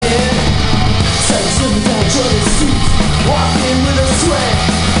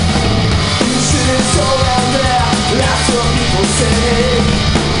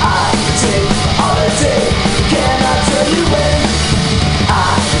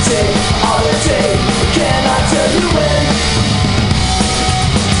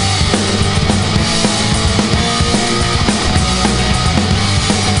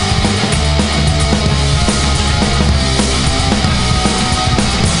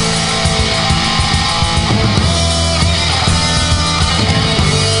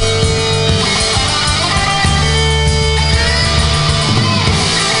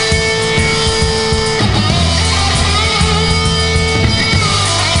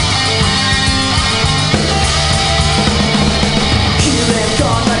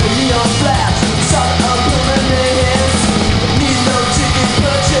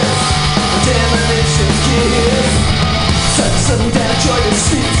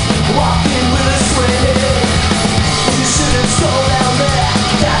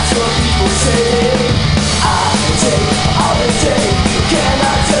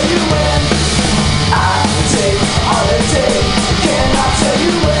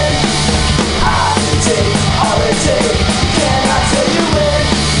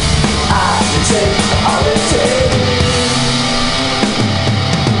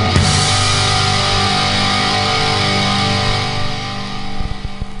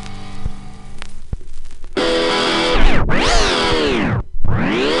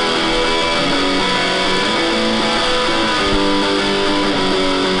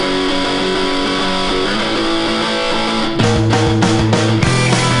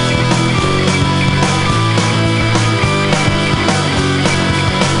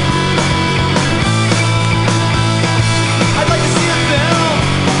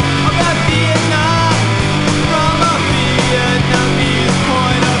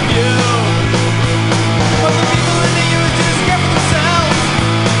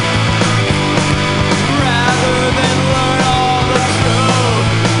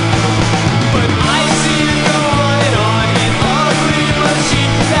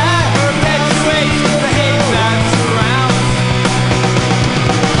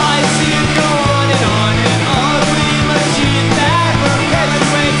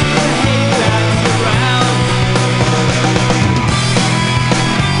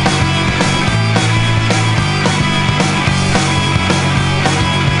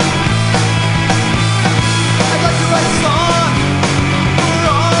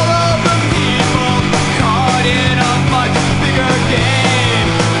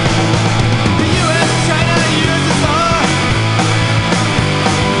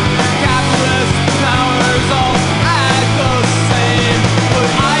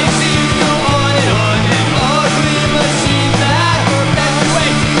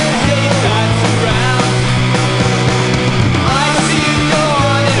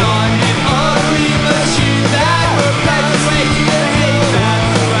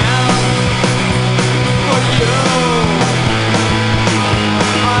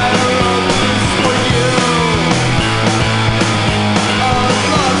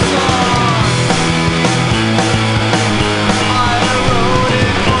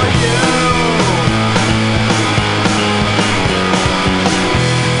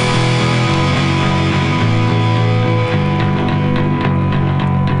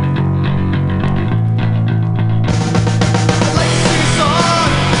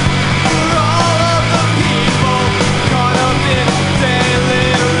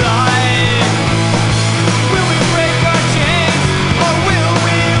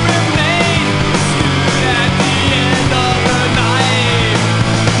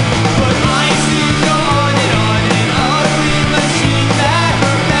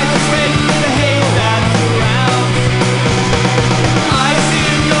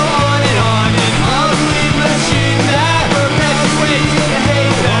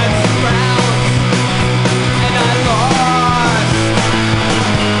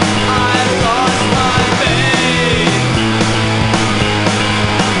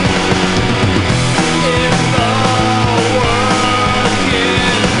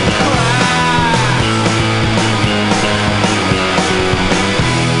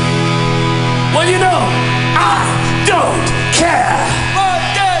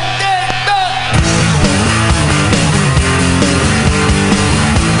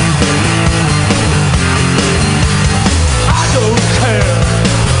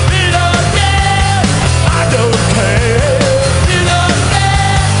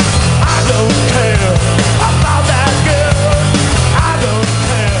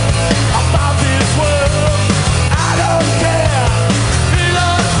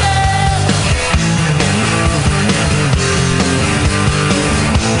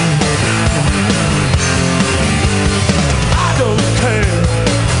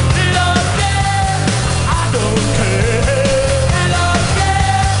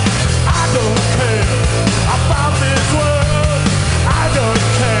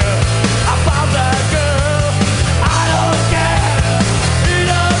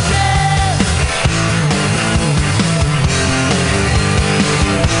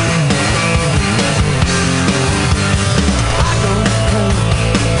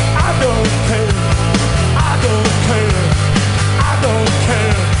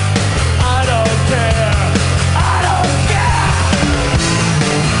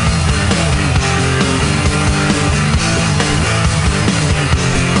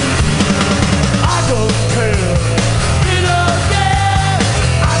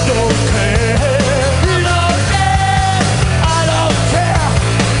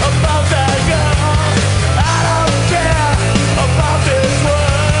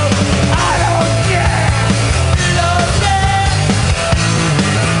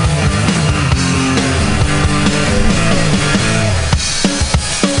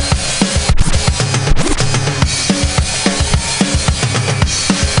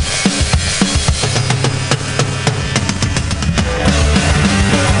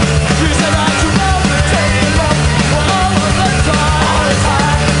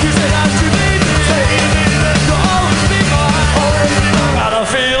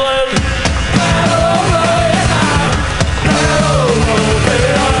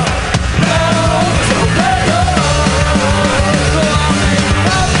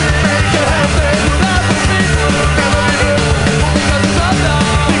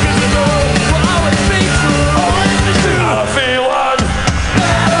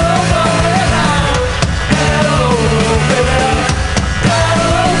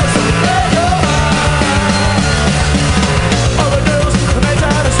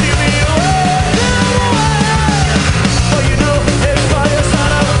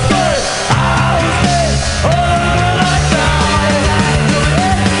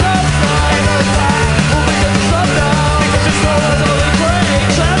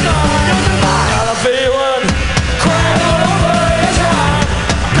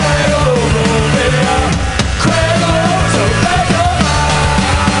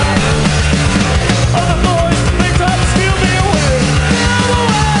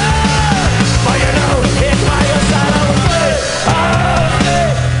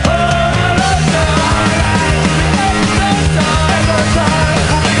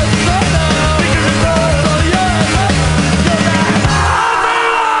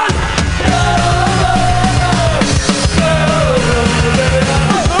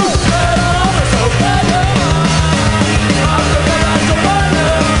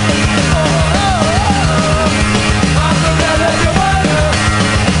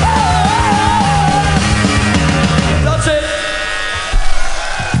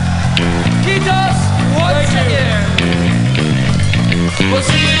We'll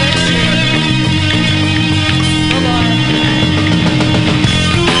see you next year. Bye-bye.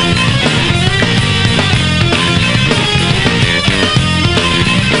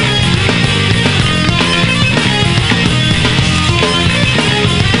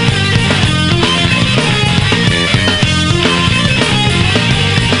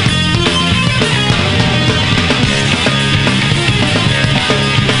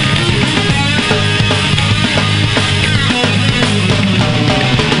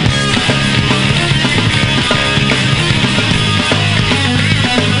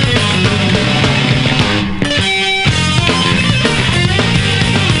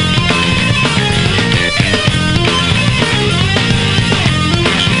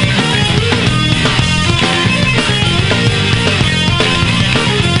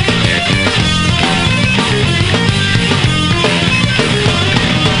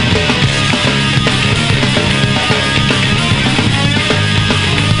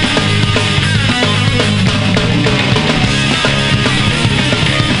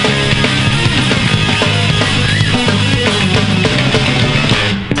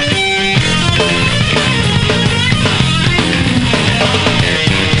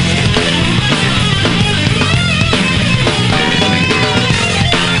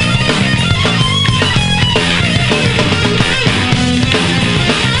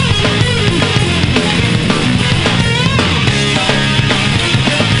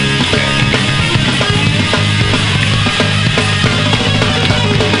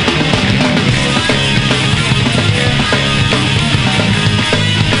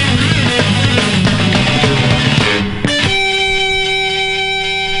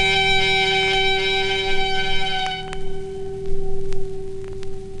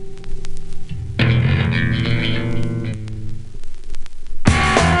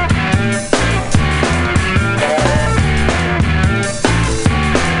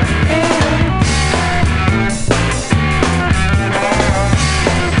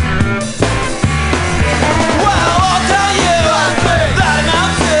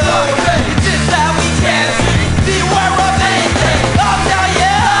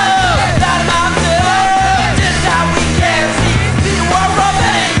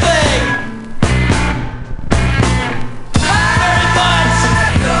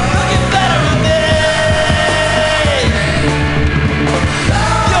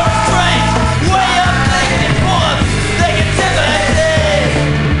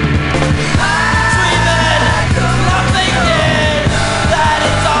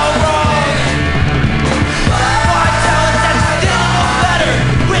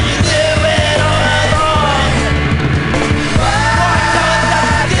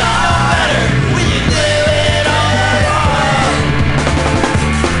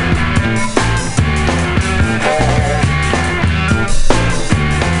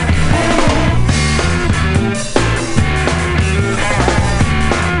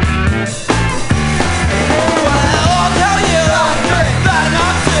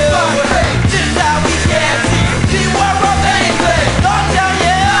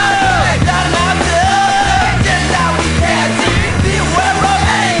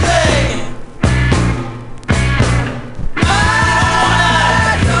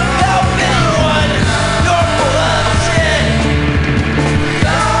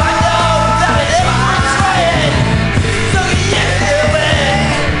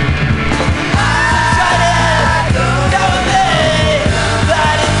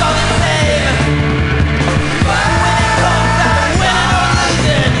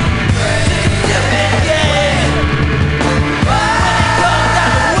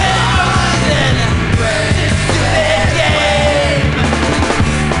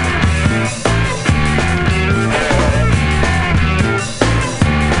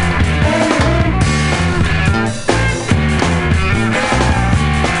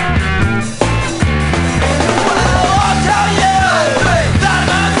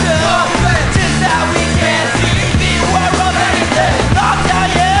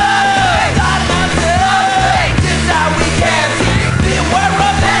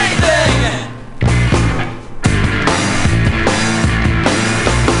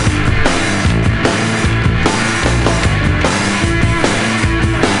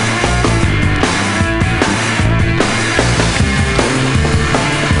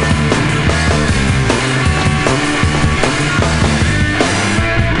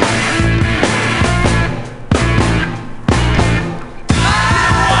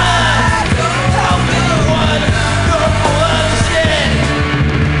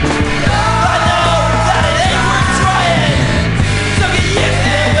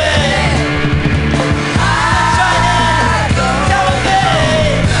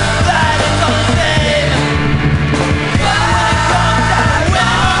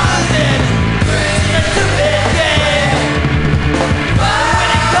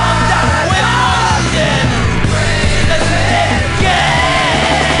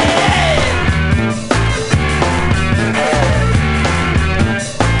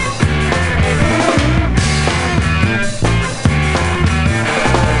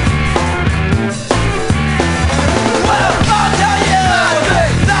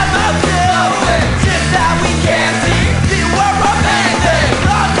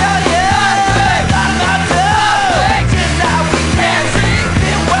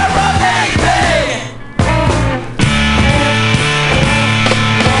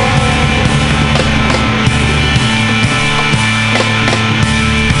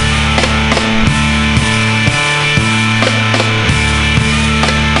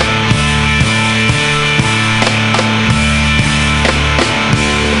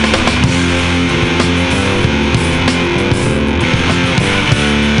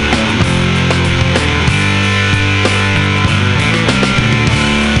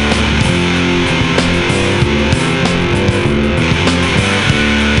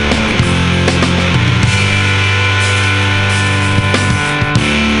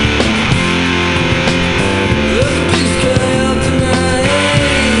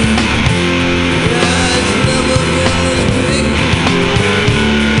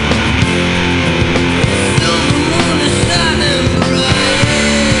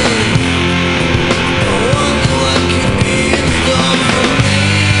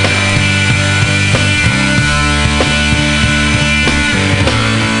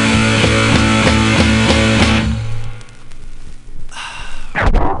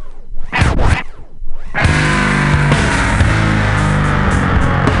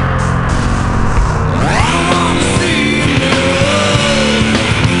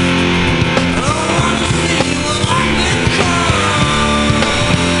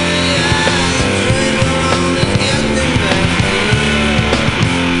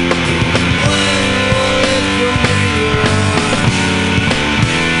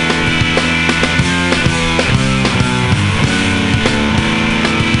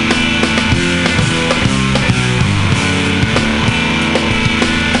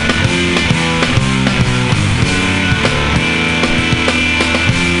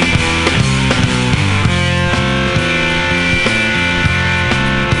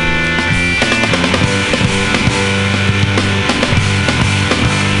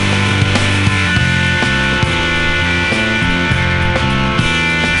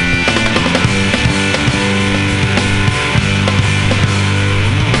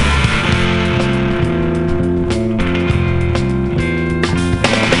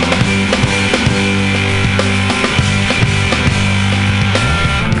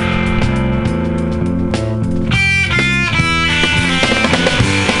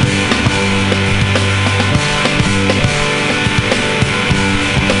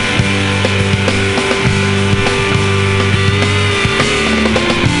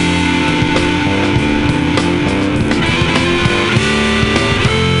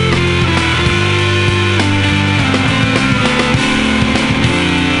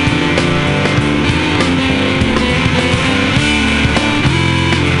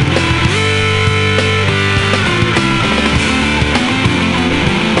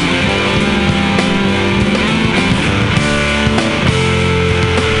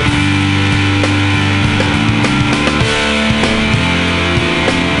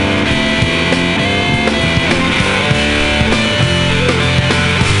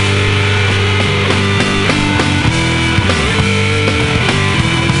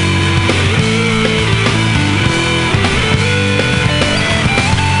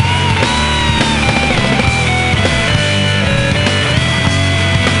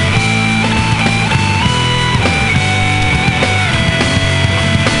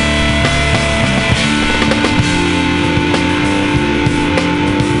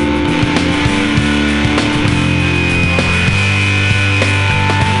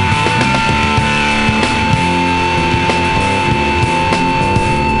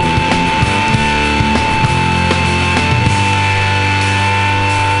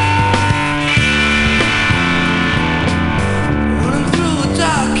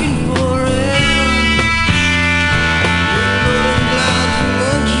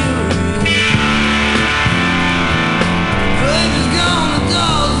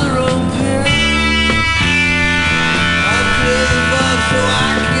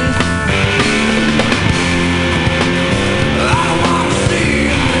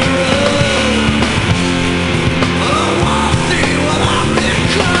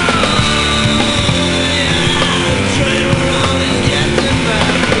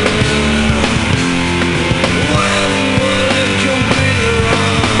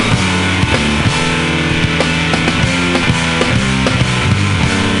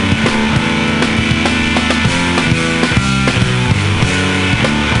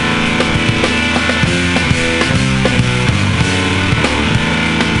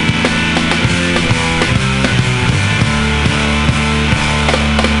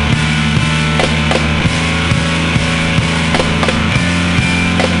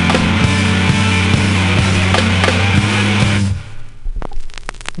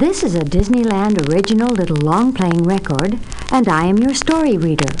 This is a Disneyland original little long-playing record, and I am your story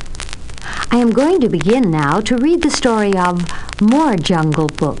reader. I am going to begin now to read the story of More Jungle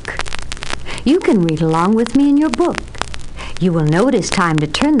Book. You can read along with me in your book. You will know it is time to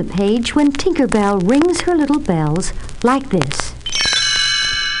turn the page when Tinker Bell rings her little bells like this.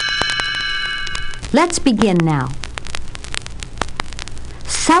 Let's begin now.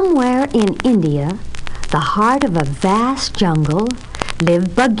 Somewhere in India, the heart of a vast jungle,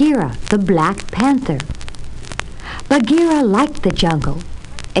 lived Bagheera, the Black Panther. Bagheera liked the jungle,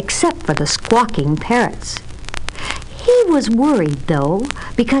 except for the squawking parrots. He was worried, though,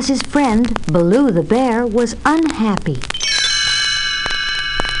 because his friend, Baloo the bear, was unhappy.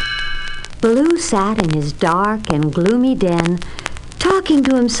 Baloo sat in his dark and gloomy den, talking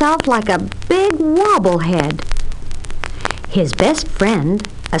to himself like a big wobblehead. His best friend,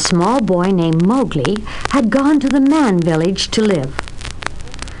 a small boy named Mowgli, had gone to the man village to live.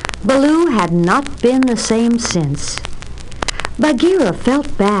 Baloo had not been the same since. Bagheera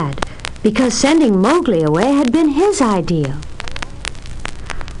felt bad because sending Mowgli away had been his idea.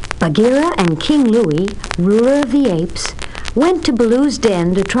 Bagheera and King Louie, ruler of the apes, went to Baloo's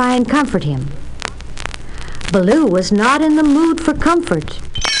den to try and comfort him. Baloo was not in the mood for comfort.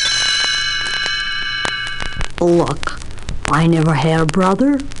 Look, I never had a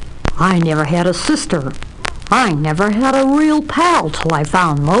brother. I never had a sister. I never had a real pal till I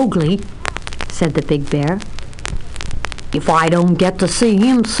found Mowgli, said the big bear. If I don't get to see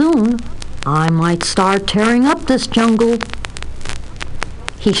him soon, I might start tearing up this jungle.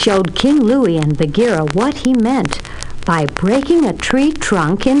 He showed King Louie and Bagheera what he meant by breaking a tree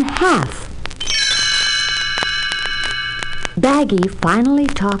trunk in half. Baggy finally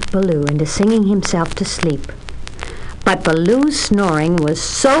talked Baloo into singing himself to sleep. But Baloo's snoring was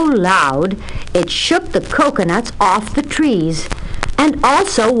so loud it shook the coconuts off the trees and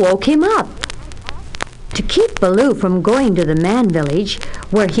also woke him up. To keep Baloo from going to the man village,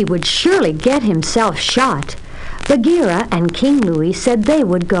 where he would surely get himself shot, Bagheera and King Louie said they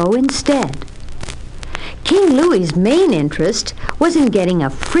would go instead. King Louie's main interest was in getting a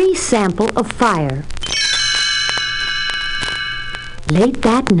free sample of fire. Late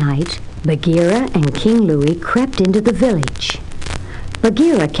that night, Bagheera and King Louie crept into the village.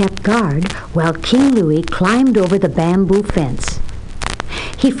 Bagheera kept guard while King Louie climbed over the bamboo fence.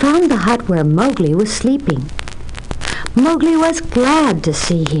 He found the hut where Mowgli was sleeping. Mowgli was glad to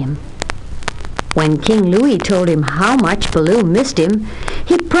see him. When King Louie told him how much Baloo missed him,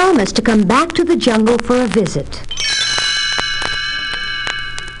 he promised to come back to the jungle for a visit.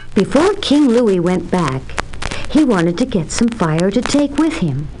 Before King Louie went back, he wanted to get some fire to take with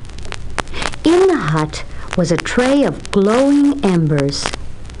him. In the hut was a tray of glowing embers.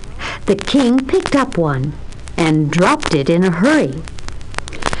 The king picked up one and dropped it in a hurry.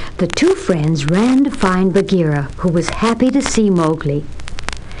 The two friends ran to find Bagheera, who was happy to see Mowgli.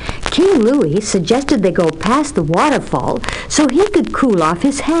 King Louie suggested they go past the waterfall so he could cool off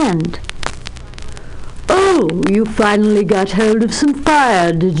his hand. "Oh, you finally got hold of some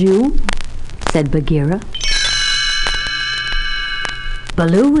fire, did you?" said Bagheera.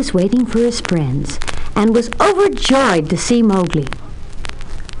 Baloo was waiting for his friends and was overjoyed to see Mowgli.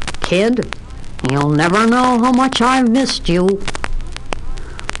 "Kid, you'll never know how much I've missed you."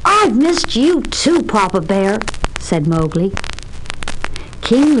 "I've missed you too, Papa Bear," said Mowgli.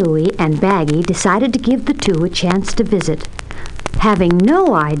 King Louie and Baggy decided to give the two a chance to visit, having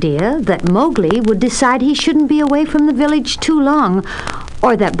no idea that Mowgli would decide he shouldn't be away from the village too long,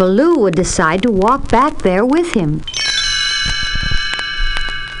 or that Baloo would decide to walk back there with him.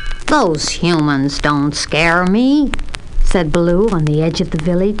 "Those humans don't scare me," said Baloo on the edge of the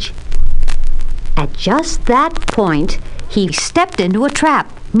village. At just that point, he stepped into a trap.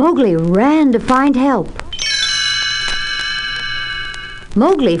 Mowgli ran to find help.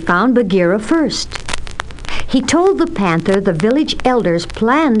 Mowgli found Bagheera first. He told the panther the village elders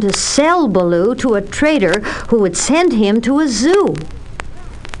planned to sell Baloo to a trader who would send him to a zoo.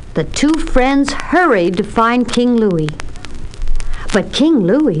 The two friends hurried to find King Louie. But King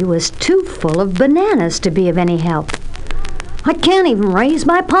Louie was too full of bananas to be of any help. "I can't even raise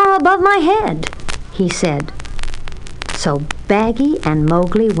my paw above my head," he said. So Baggy and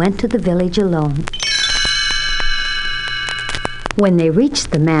Mowgli went to the village alone. When they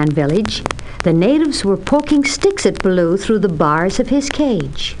reached the man village, the natives were poking sticks at Baloo through the bars of his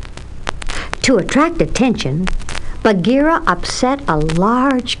cage. To attract attention, Bagheera upset a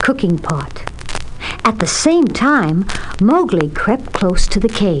large cooking pot. At the same time, Mowgli crept close to the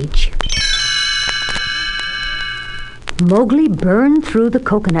cage. Mowgli burned through the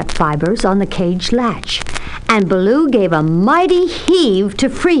coconut fibers on the cage latch and Baloo gave a mighty heave to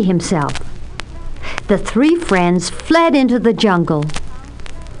free himself. The three friends fled into the jungle.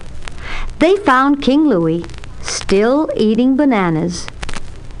 They found King Louie still eating bananas.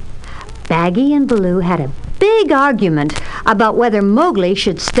 Baggy and Baloo had a big argument about whether Mowgli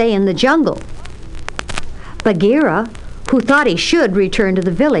should stay in the jungle. Bagheera, who thought he should return to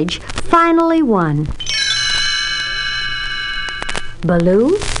the village, finally won.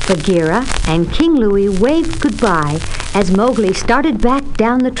 Baloo, Bagheera, and King Louie waved goodbye as Mowgli started back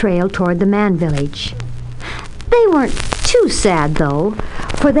down the trail toward the man village. They weren't too sad, though,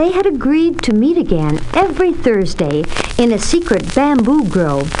 for they had agreed to meet again every Thursday in a secret bamboo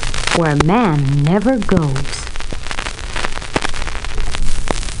grove where man never goes.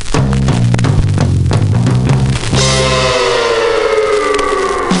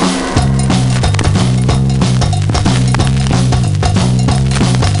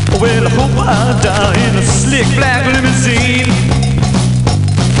 Well, I hope I die in a slick black limousine.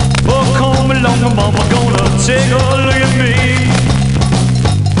 Oh, come along, mama, gonna take a look at me.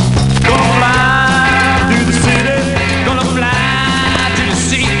 Gonna fly through the city, gonna fly to the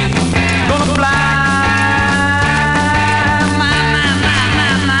sea, gonna fly.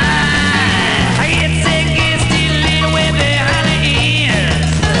 It's a gift still little way behind the ears.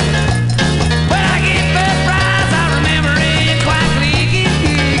 When I get first prize, I remember it quite clearly.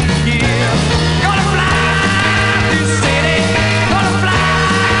 Gonna fly through the city, gonna fly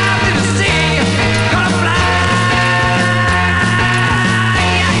to the sea, gonna fly.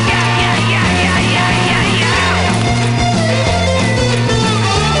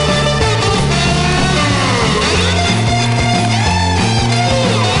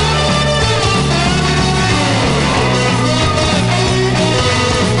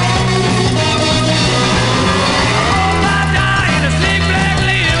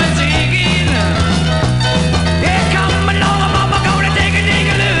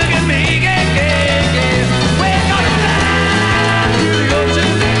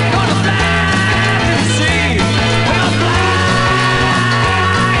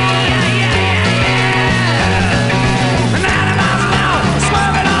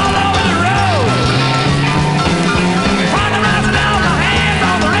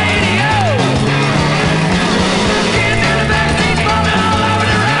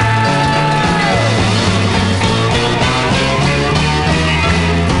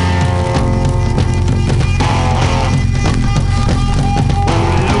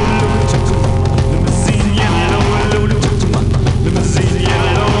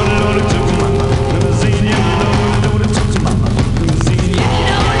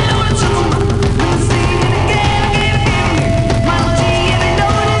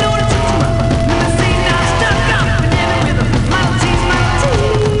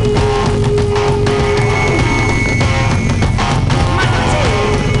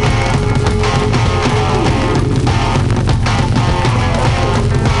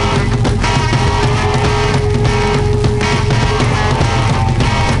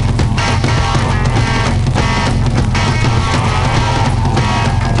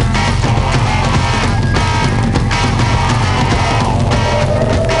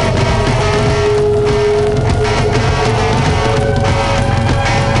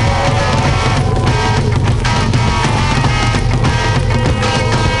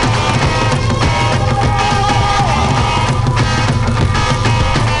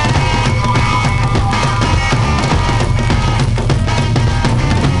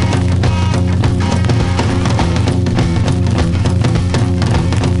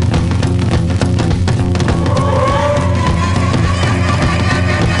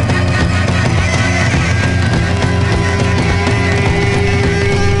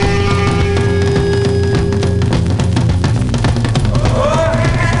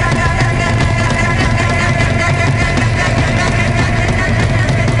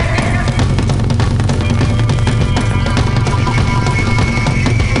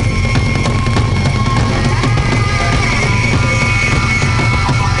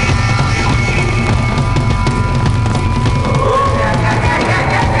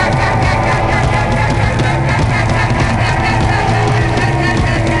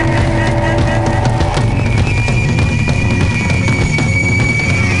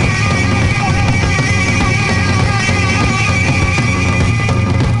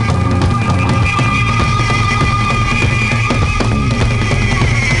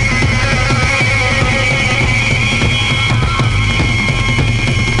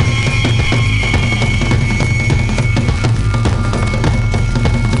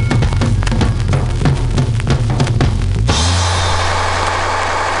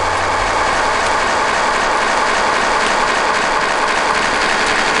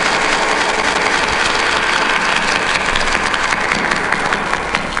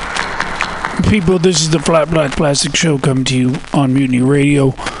 People, this is the Flat Black Plastic Show coming to you on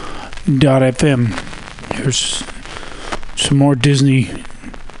MutinyRadio.fm. Here's some more Disney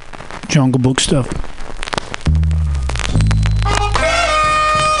Jungle Book stuff.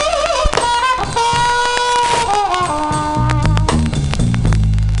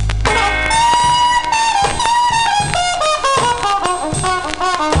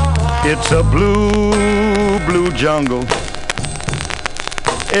 It's a blue, blue jungle.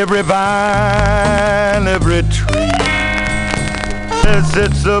 Every vine, every tree. Yes,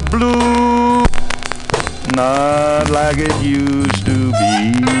 it's a blue, not like it used to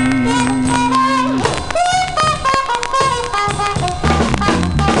be.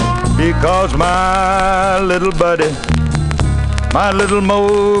 Because my little buddy, my little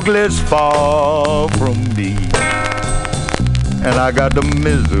Mowgli's far from me, and I got the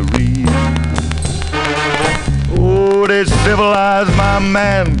misery. Oh, they civilized my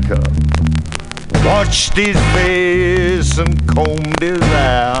man cub, washed his face and combed his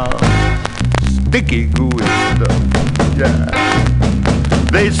hair, sticky gooey stuff, yeah.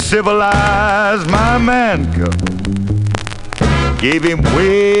 They civilized my man cub, gave him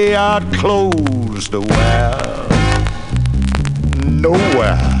way out clothes to wear,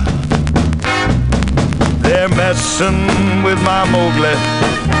 nowhere. They're messing with my Mowgli,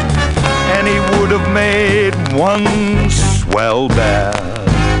 and he would have made one swell bear,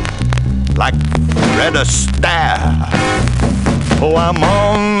 like Fred Astaire. Oh, I'm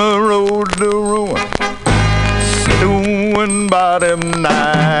on the road to ruin, stewing about him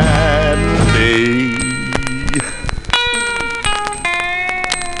night and day.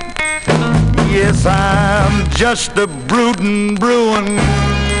 Yes, I'm just a brooding, brewing,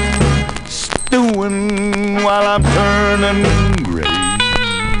 stewing while I'm turning gray.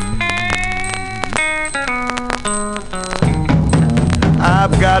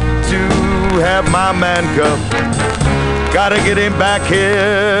 I've got to have my man cub, gotta get him back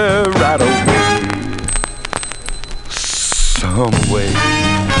here right away, some way.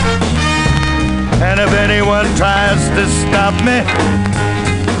 And if anyone tries to stop me,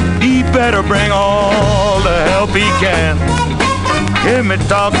 he better bring all the help he can. Hear me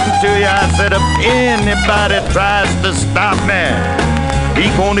talking to you, I said if anybody tries to stop me, he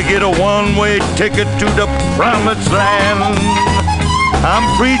gonna get a one-way ticket to the promised land. I'm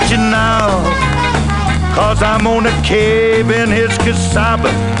preaching now, cause I'm gonna cave in his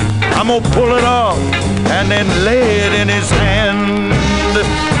cassava. I'm gonna pull it off and then lay it in his hand.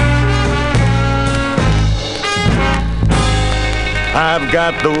 I've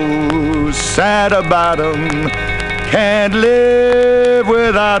got those sad about 'em, can't live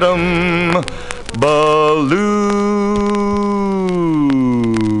without 'em, Baloo.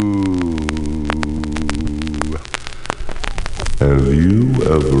 Have you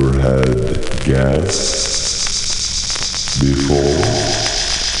ever had gas before?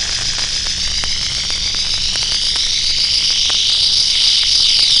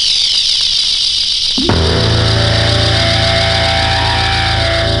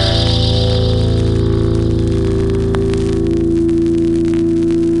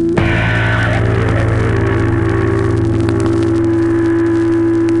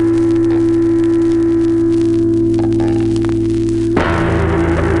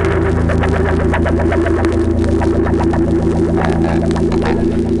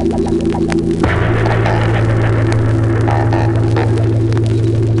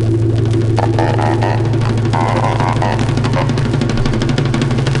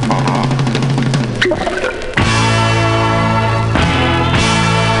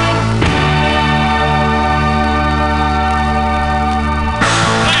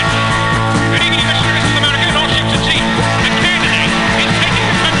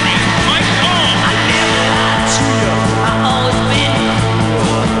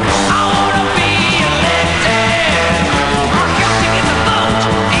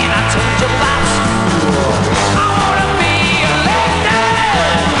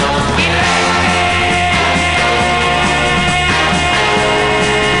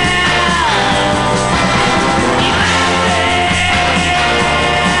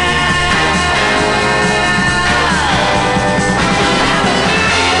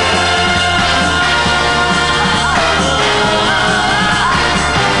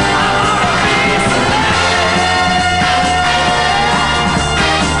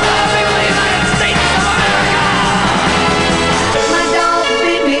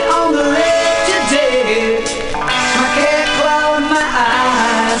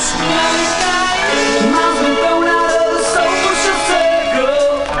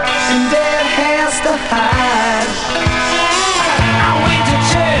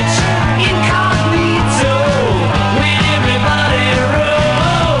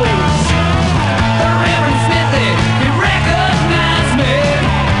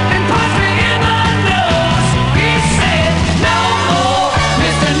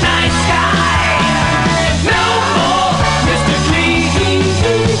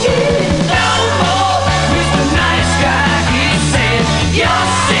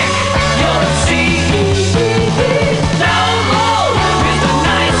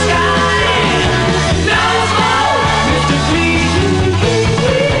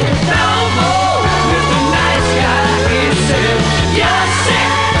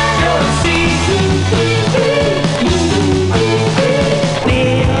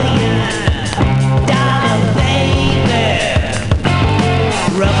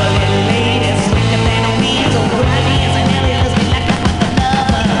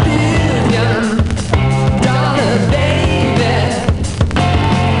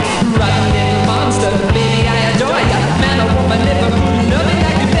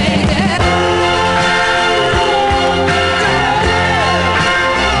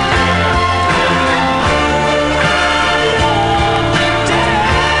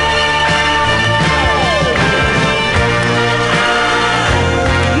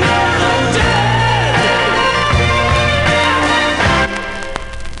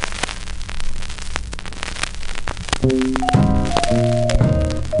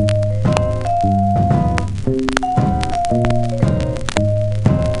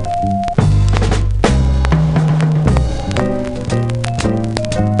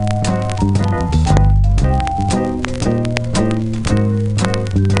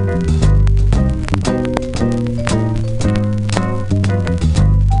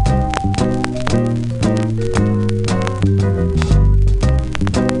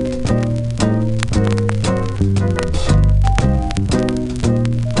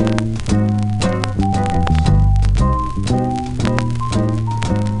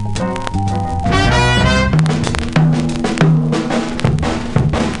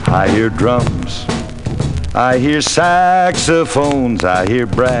 hear drums, I hear saxophones, I hear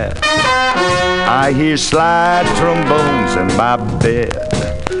brass, I hear slide trombones in my bed.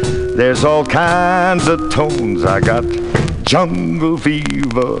 There's all kinds of tones. I got jungle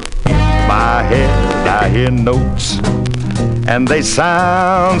fever in my head. I hear notes, and they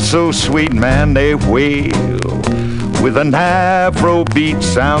sound so sweet, man, they wail. With an Afro beat,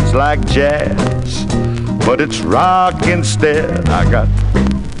 sounds like jazz, but it's rock instead. I got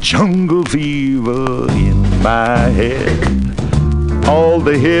jungle fever in my head. All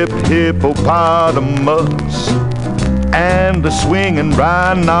the hippopotamus and the swinging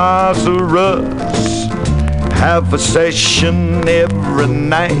rhinoceros have a session every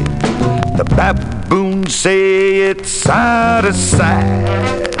night. The baboons say it's side to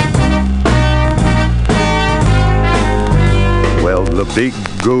side. Well, the big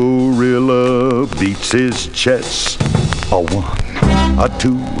gorilla beats his chest. A one, a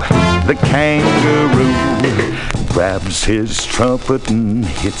two, the kangaroo grabs his trumpet and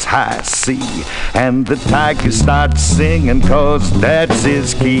hits high C, and the tiger starts singing 'cause that's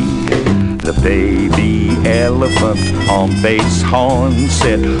his key. The baby elephant on bass horn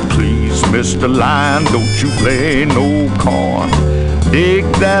said, "Please, Mr. Lion, don't you play no corn." Dig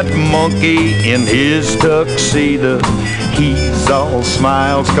that monkey in his tuxedo. He's all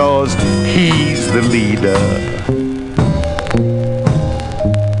smiles 'cause he's the leader.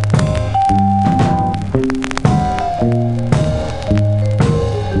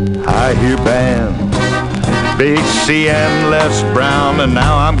 I hear bands, Basie and Les Brown, and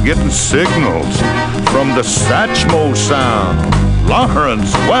now I'm getting signals from the Satchmo Sound.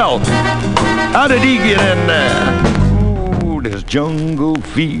 Lawrence Welk, how did he get in there? Ooh, there's jungle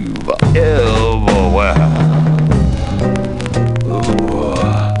fever everywhere.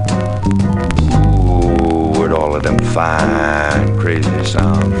 Ooh, with all of them fine, crazy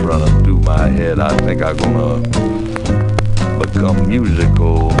sounds running through my head, I think I'm gonna become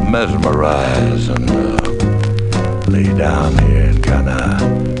musical, mesmerized, and lay down here and kinda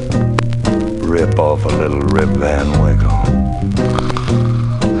rip off a little Rip Van Winkle.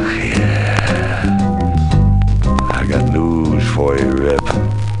 Yeah, I got news for you, Rip.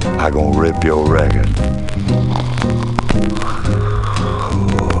 I gonna rip your record.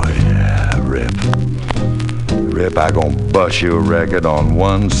 Oh yeah, Rip. Rip, I gonna bust your record on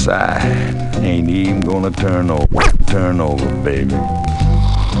one side. Ain't even gonna turn over, baby.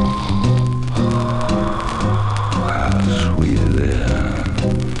 How sweet it is.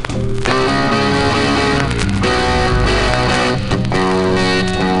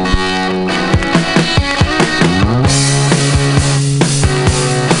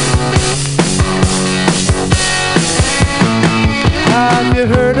 Have you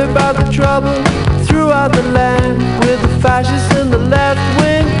heard about the trouble throughout the land with the fascists and the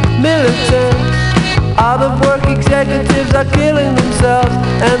left-wing militants? Out of work executives are killing themselves,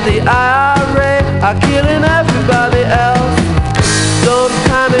 and the IRA are killing everybody else. Don't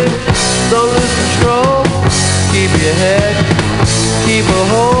panic, don't lose control. Keep your head, keep a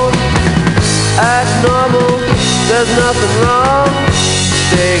hold. Act normal, there's nothing wrong.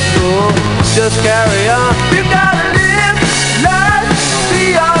 Stay cool, just carry on. You gotta live life, be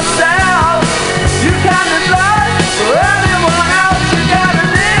yourself. You can't live life for anyone else. You gotta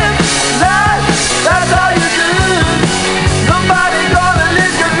live life, that's all you do. Nobody gonna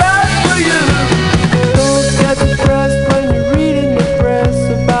live your life for you. Don't get depressed when you're reading the press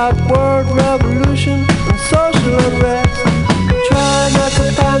about world revolution and social unrest. Try not to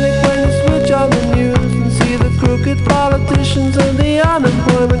panic when you switch on the news and see the crooked politicians and the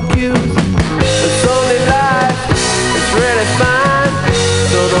unemployment queues. It's only life.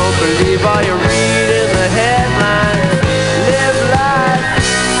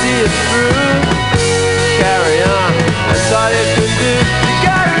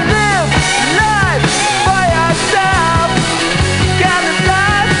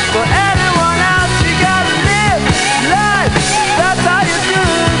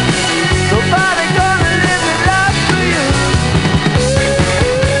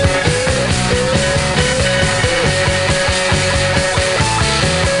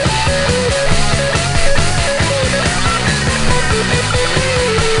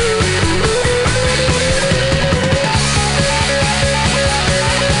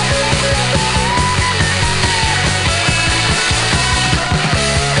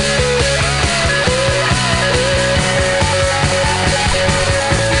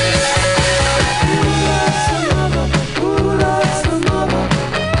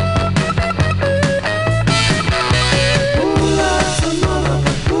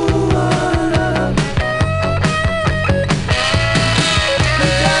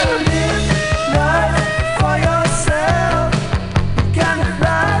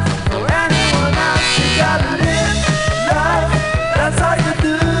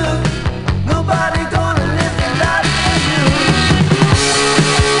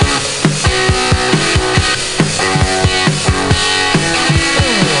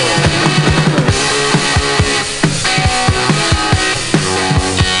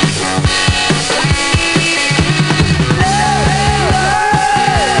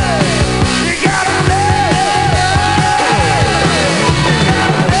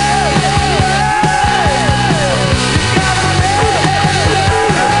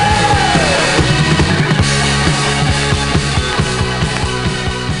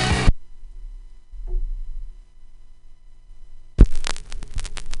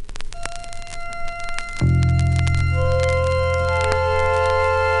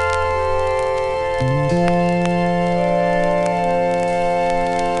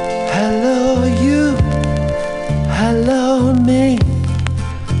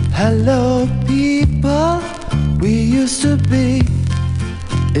 used to be.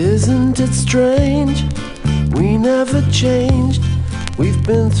 Isn't it strange? We never changed. We've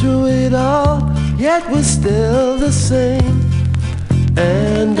been through it all, yet we're still the same.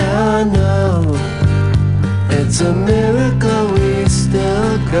 And I know it's a miracle we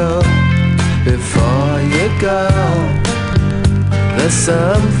still go. Before you go, there's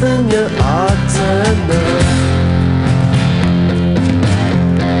something you ought to know.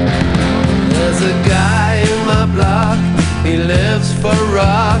 There's a guy in my block, he lives for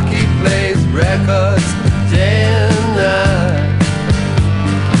rock, he plays records day and night.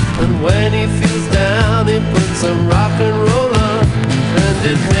 And when he feels down, he puts some rock and roll on, and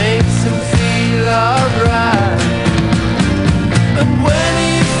it makes him feel alright. And when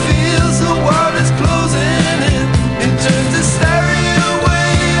he feels the world is closing in, he turns his stereo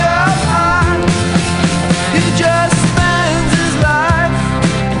way up high. He just spends his life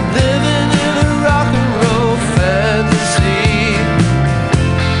living in a rock and roll fantasy.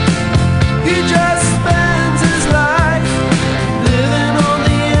 He just spends his life living on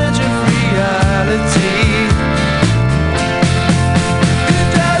the edge of reality. He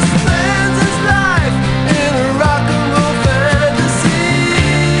just spends his life in a rock and roll fantasy.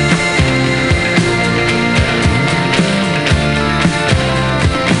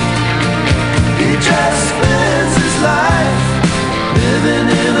 He just spends his life living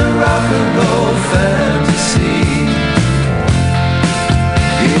in a rock and roll fantasy.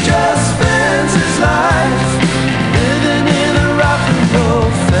 He just spends his life living in a rock and roll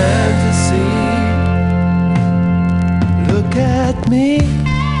fantasy. Look at me,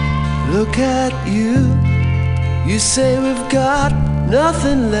 look at you. You say we've got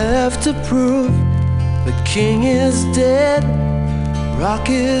nothing left to prove. The king is dead, rock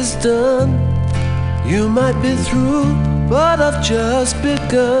is done. You might be through, but I've just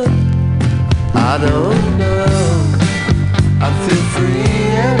begun. I don't know, I feel free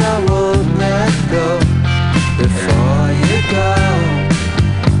and I won't let go. Before you go,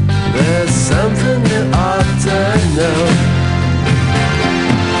 there's something you ought to know.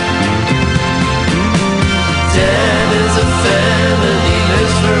 Dad is a fan and he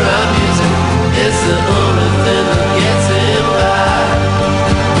lives for our music. It's the only thing that gets him by.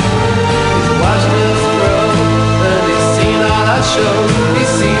 He's watched us grow and he's seen all our shows.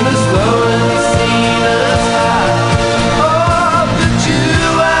 He's seen us low and he's seen us high. Oh, but you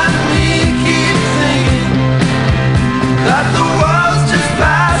and me keep thinking that the world's just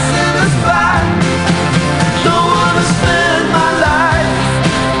passing us by. Don't wanna spend my life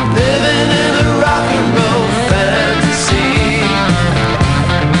living in a rock and roll fantasy.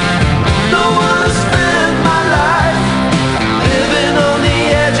 Don't wanna spend my life living on the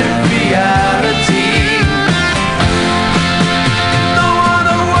edge of reality. Don't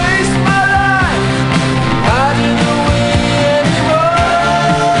wanna waste my life hiding away anymore.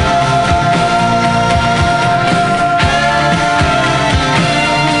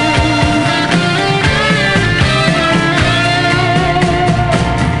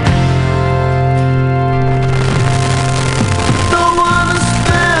 Don't wanna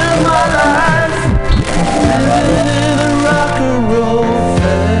spend my life living in a rock and roll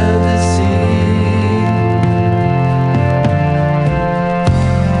fantasy.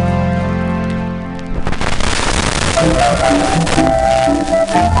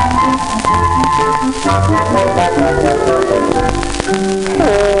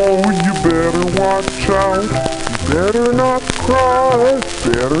 Oh, you better watch out. You better not cry.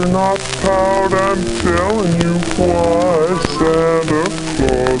 Better not pout. I'm telling you why. Santa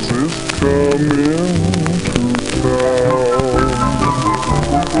Claus is coming to town.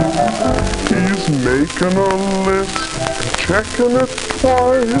 He's making a list, checking it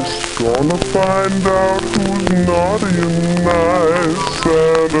twice. Gonna find out who's naughty and nice.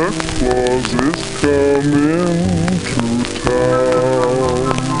 Santa Claus is coming to town.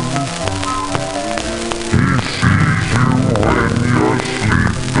 He sees you when you're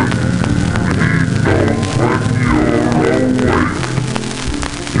sleeping. He knows when you're awake.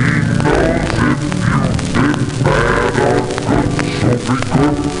 He knows if you've been bad or good. So be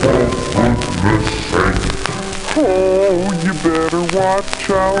good for goodness sake. Oh, you better watch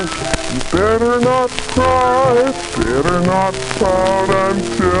out. You better not cry. Better not pout. I'm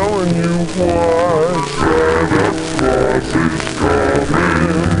telling you why. Santa Claus is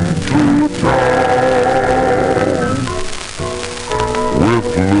coming to town. With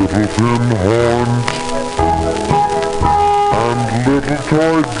little tin horns and little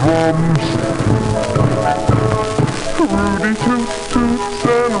toy drums. Rudy Toot Toots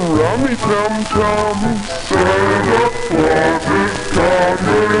and Rummy Tum Tums. Santa Claus is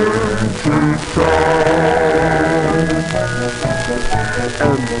coming to town.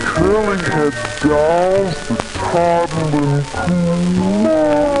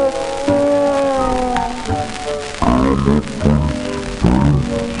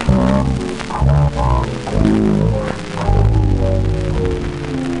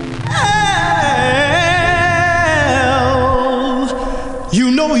 You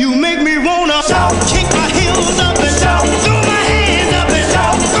know you make me wanna shout, kick my heels up and shout, throw my hands up and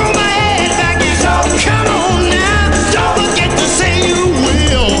shout, throw my head back and shout. Come on now, don't forget to say you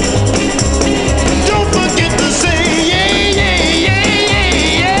will. Don't forget to say yeah, yeah, yeah,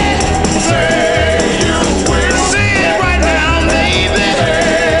 yeah, yeah. Say you will. Say it right now, baby.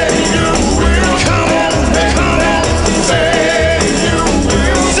 Say you will. Come on, come on. Say you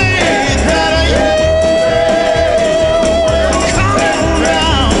will. Say it better, yeah.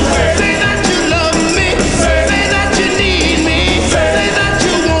 Say that you love me. Say that you need me. Say that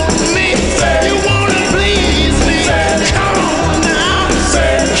you want me. You wanna please me. Come on now.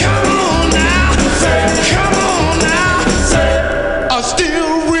 Come on now. Come on now. I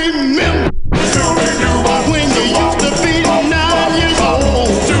still remember when you used to be 9 years old.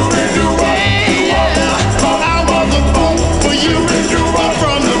 Yeah, I was a fool for you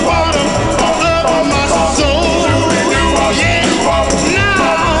from the bottom of my soul. Yeah,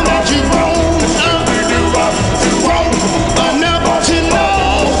 now that you've grown up, grown enough to know,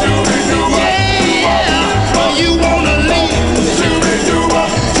 yeah, you wanna leave,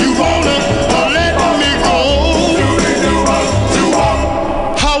 you wanna let me go.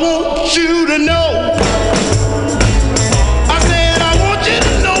 I want you to know, I said I want you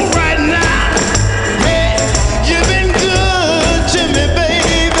to know right now, hey, you've been good to me,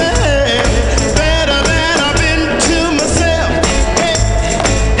 baby, better than I've been to myself. Hey,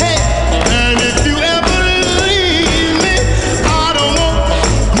 hey, and if you ever leave me, I don't want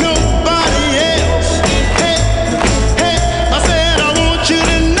nobody else. Hey, hey, I said I want you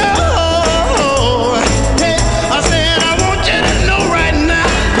to know. Hey, I said I want you to know right now.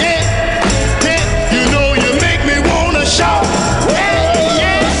 Yeah, yeah, you know you make me wanna shout. Yeah,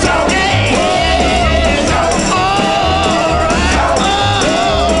 yeah, yeah, yeah. All right.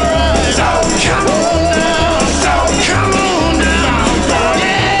 Come on now. Come on now.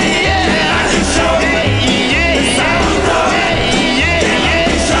 Yeah, yeah.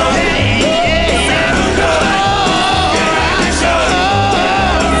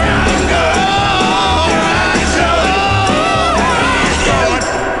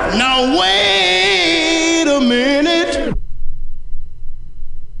 Now wait a minute.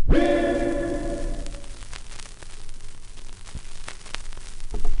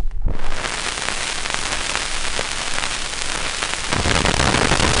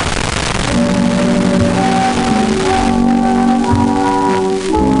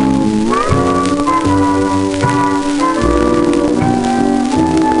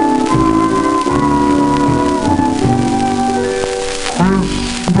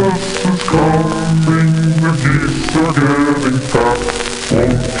 Christmas is coming, the geese are getting fat.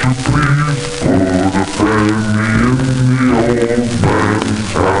 Won't you please put a penny in the old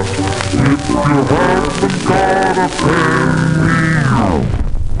man's hat? If you haven't got a penny,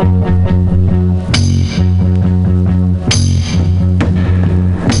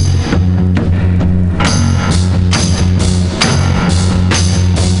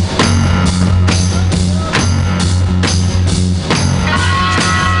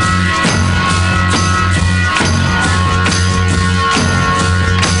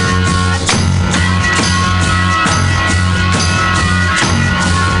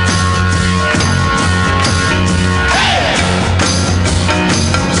 Hey!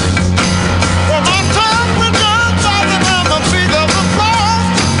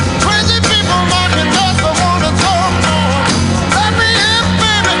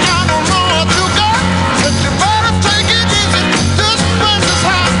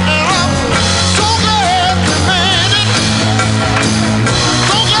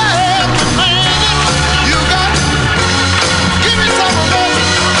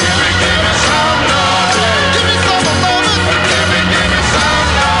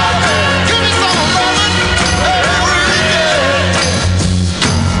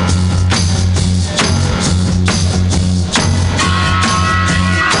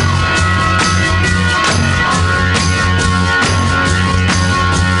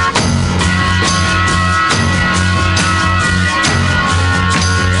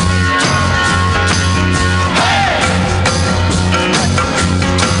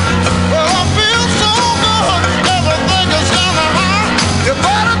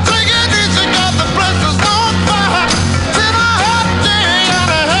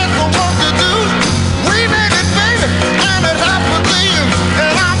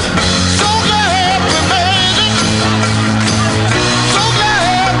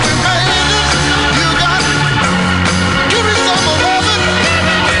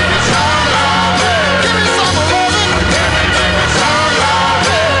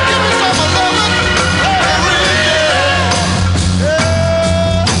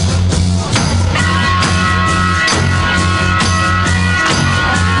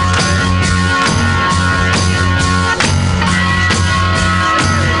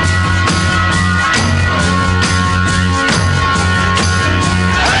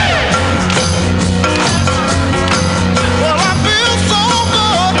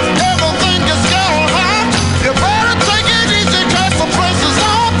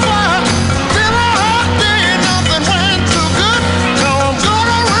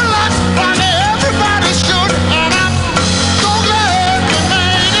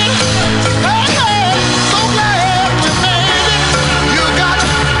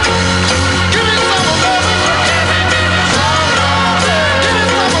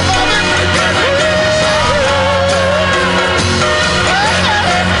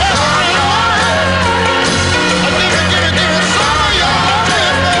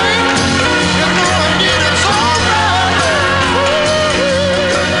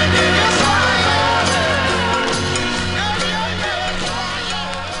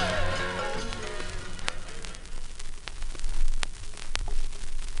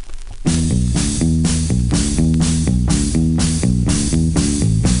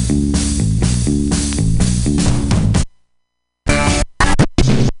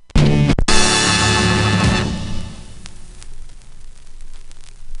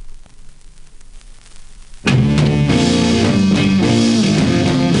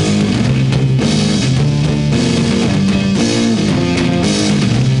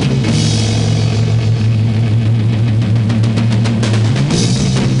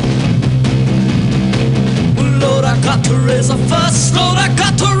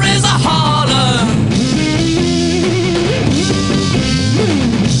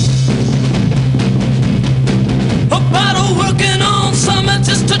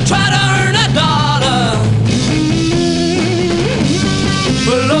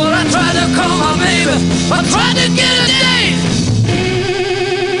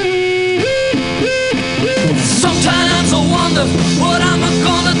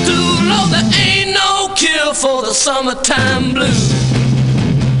 for the summertime blues.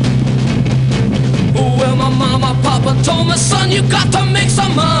 Well, my mama, papa told me, son, you got to make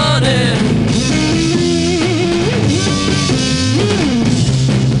some money.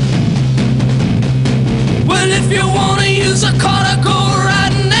 Well, if you wanna use a car to go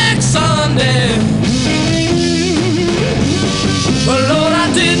riding next Sunday. Well, Lord,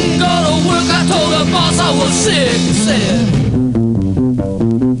 I didn't go to work. I told the boss I was sick. He said,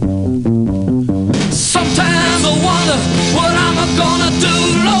 sometimes I wonder what I'm gonna do.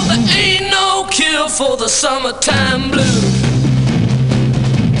 Lord, there ain't no cure for the summertime blues.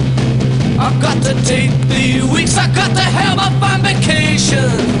 I've got to take 3 weeks. I got to have a fine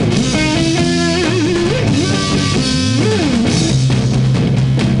vacation.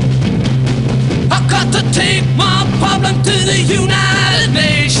 I've got to take my problem to the United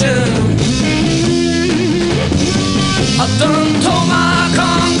Nations. I done told my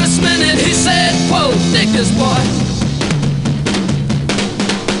congressman and he said, quote, dig this boy.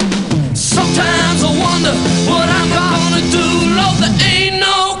 Sometimes I wonder what I'm gonna do. Lord, there ain't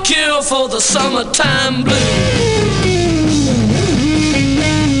no cure for the summertime blues.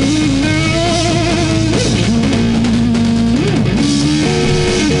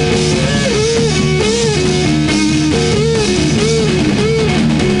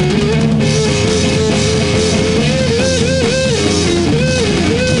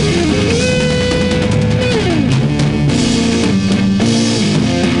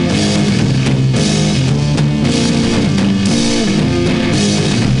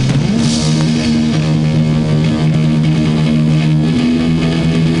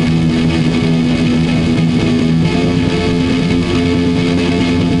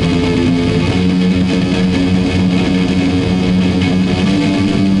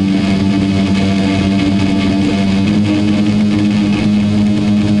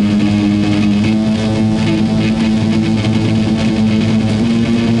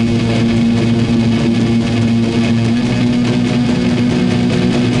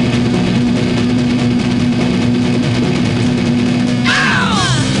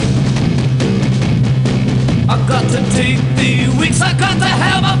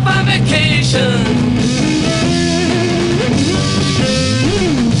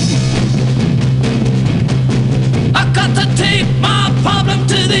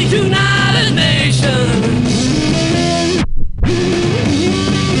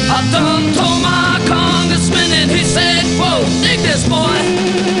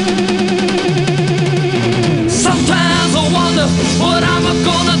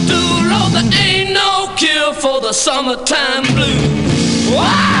 Summertime blues.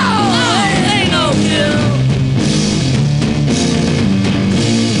 Wow, ain't no cure.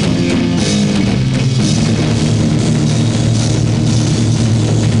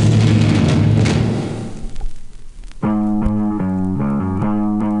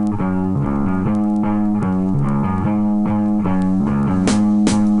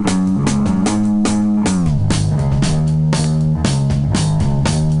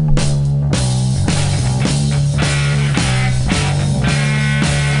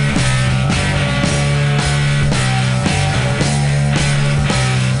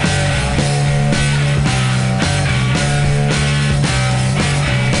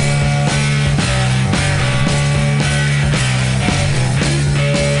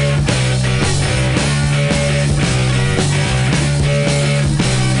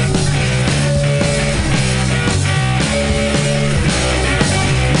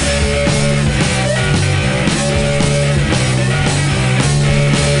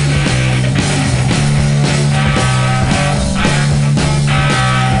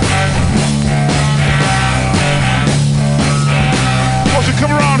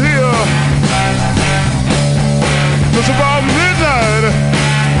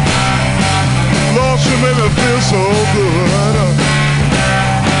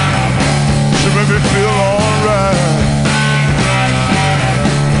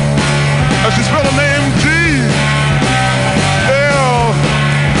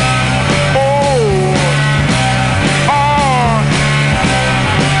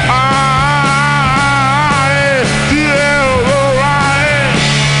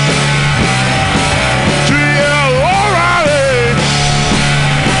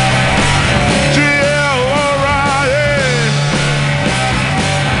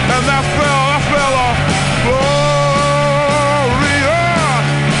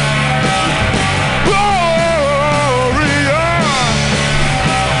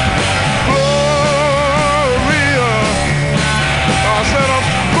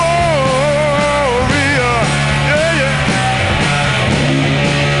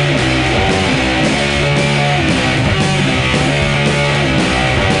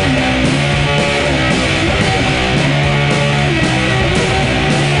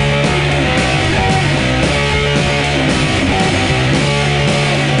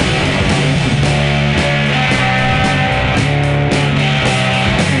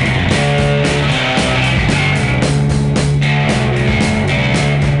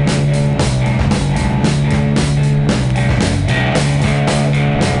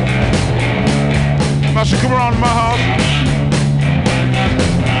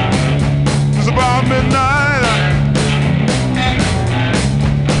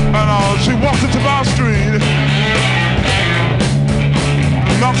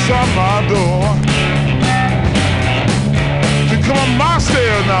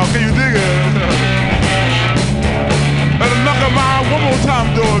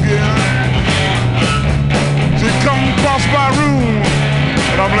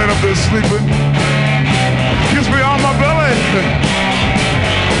 still sleeping. Kiss me on my belly.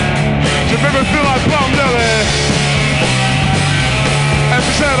 She made me feel like plum jelly. And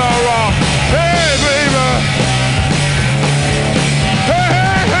she said, hey, baby.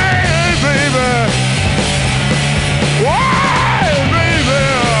 Hey, baby. Why, baby?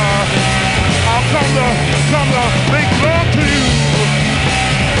 I'll come to make love to you.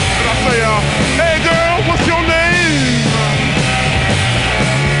 And I say, hey, girl, what's your name?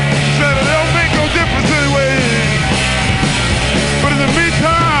 She said, it don't make no difference anyway. But in the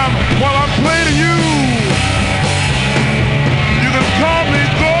meantime, while I'm playing to you, you can call me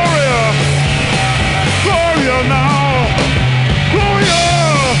Gloria. Gloria now. Gloria.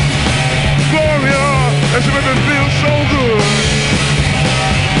 And she made me feel so good.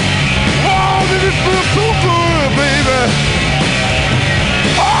 Oh, did it feel so good, baby?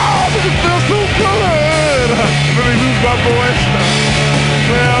 Oh, did it feel so good? Let me lose my voice.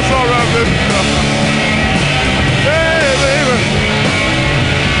 Yeah, it's all right, baby. Hey, baby.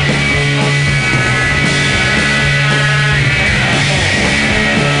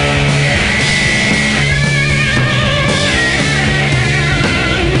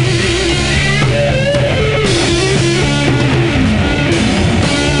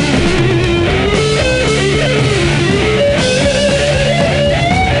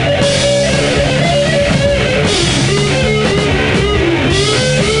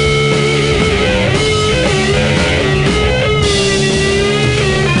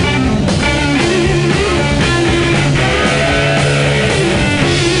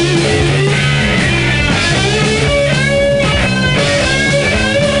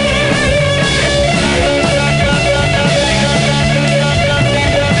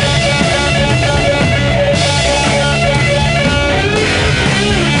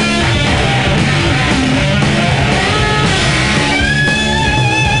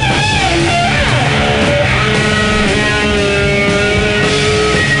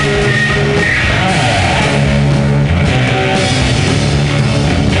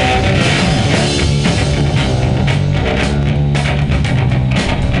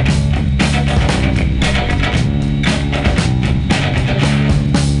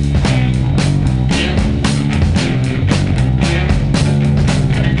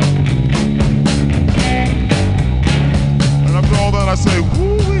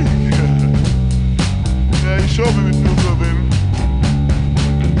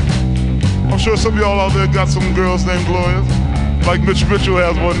 Some of y'all out there got some girls named Gloria. Like Mitch Mitchell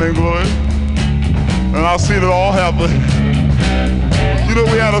has one named Gloria. And I've seen it all happen. You know,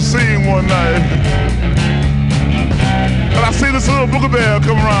 we had a scene one night. And I seen this little booger bear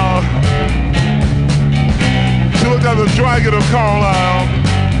come around. She looked like the dragon of Carlisle.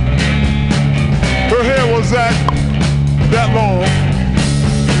 Her hair was that long.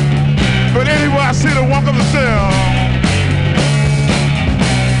 But anyway, I seen her walk up the stairs.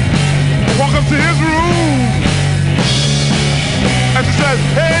 Walk up to his room and she said,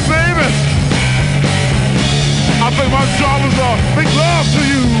 hey baby, I think my job is to make love to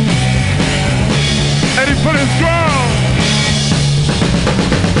you. And he put his drum.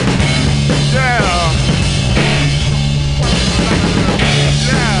 Yeah.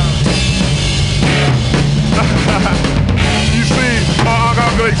 You see, I'm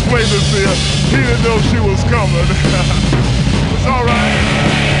gonna explain this to you. He didn't know she was coming. It's all right.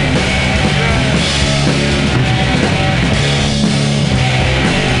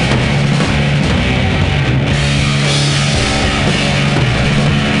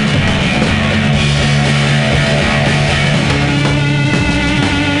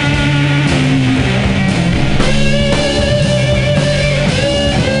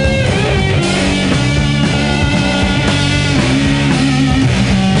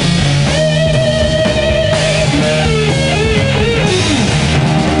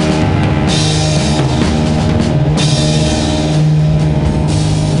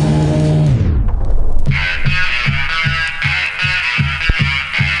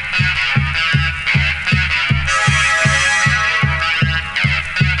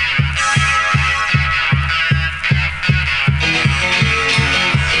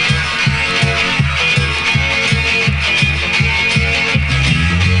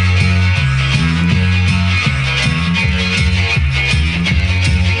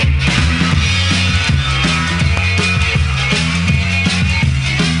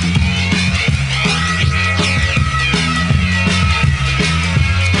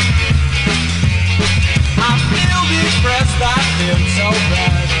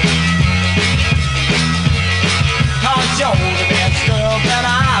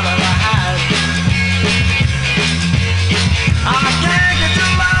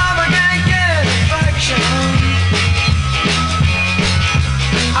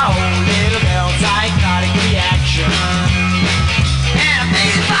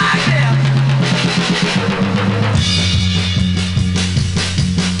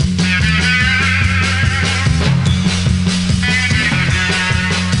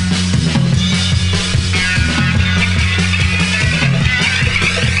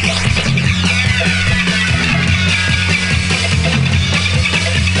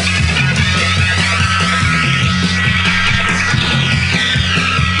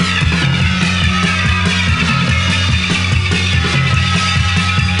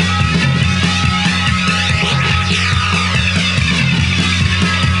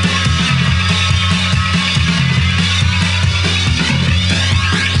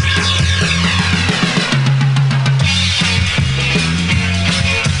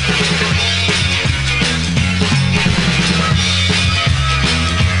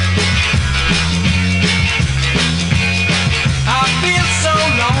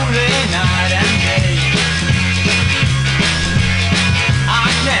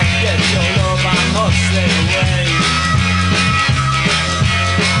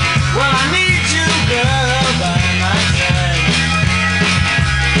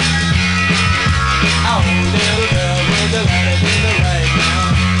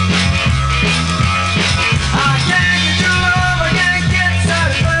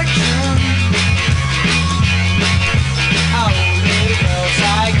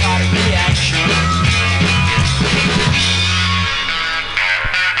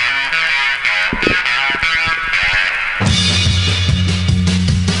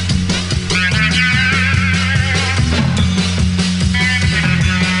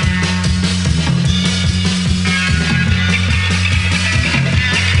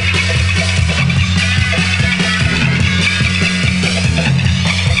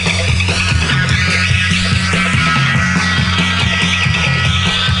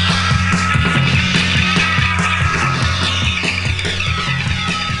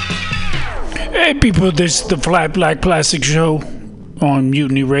 Hey people, this is the Flat Black Plastic Show on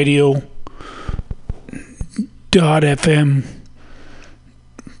Mutiny Radio .fm.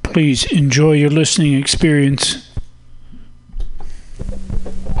 Please enjoy your listening experience.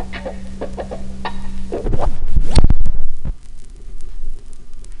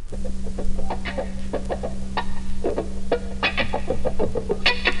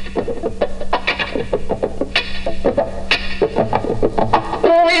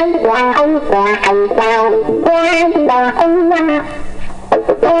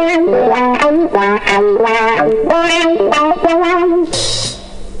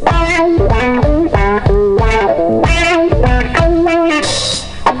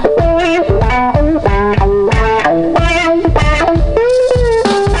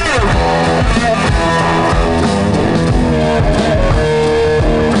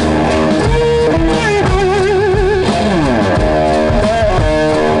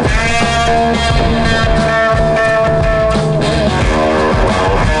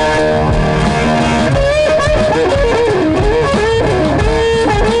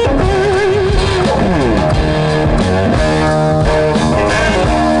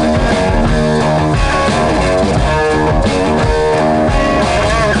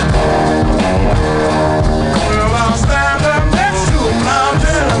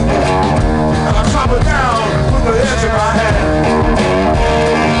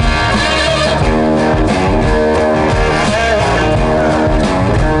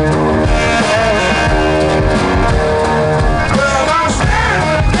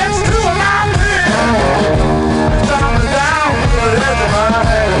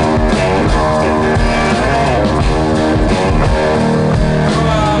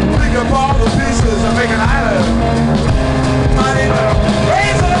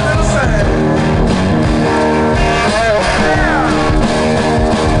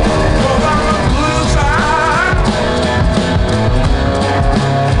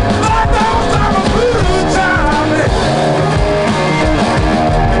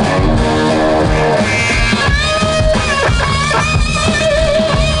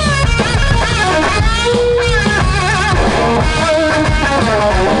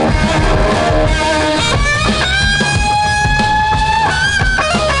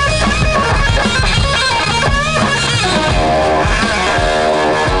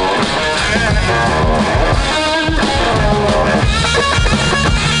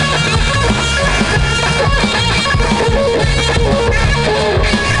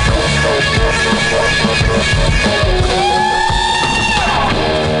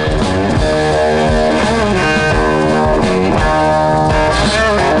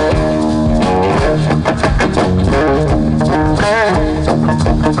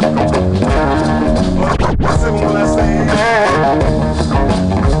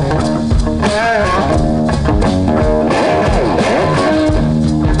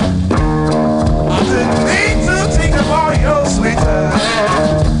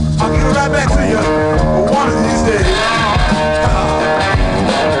 I'll get right back to you one of these days.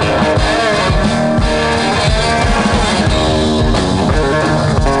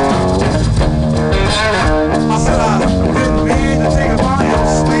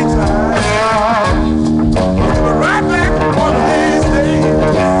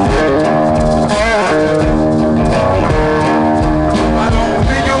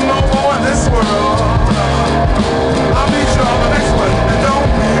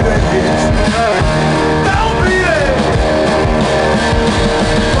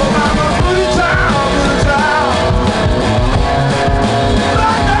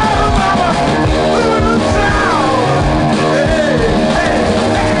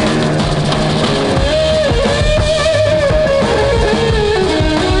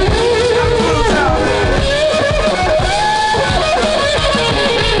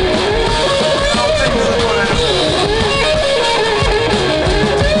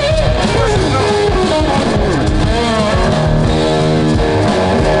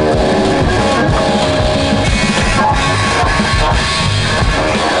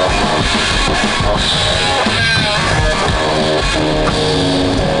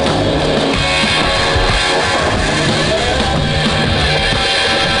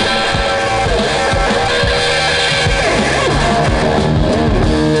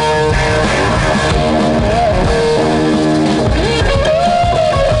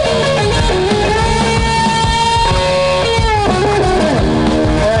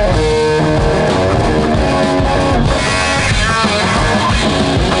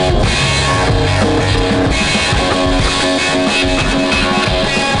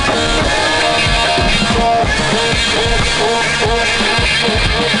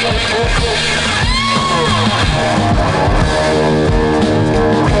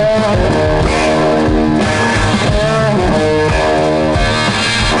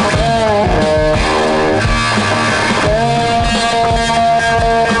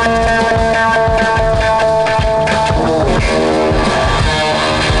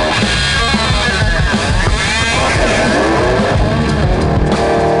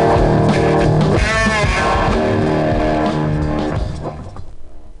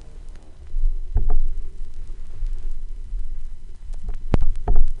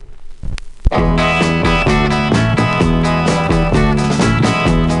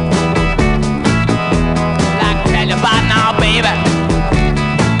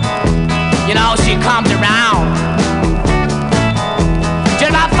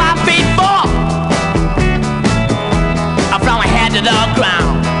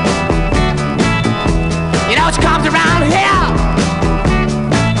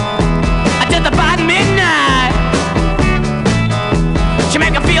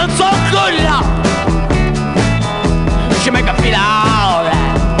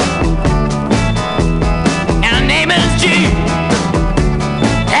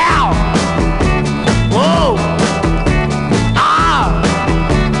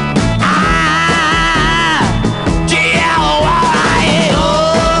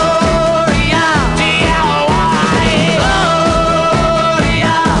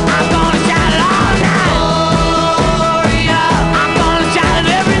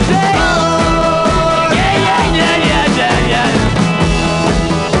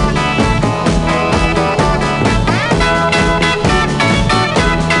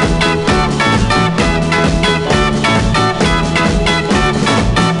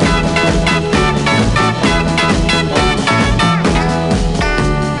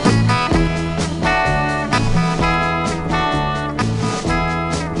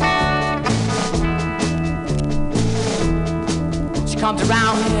 comes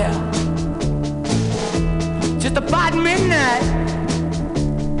around here just about midnight.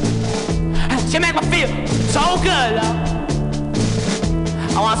 She make me feel so good, love.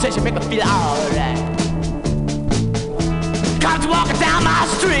 I wanna say she make me feel alright. Comes walking down my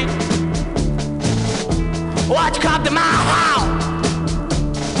street. Watch you come to my house.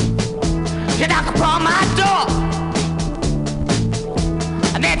 She knock upon my door.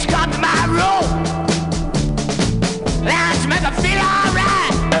 And then she comes to my room. And she make me feel alright.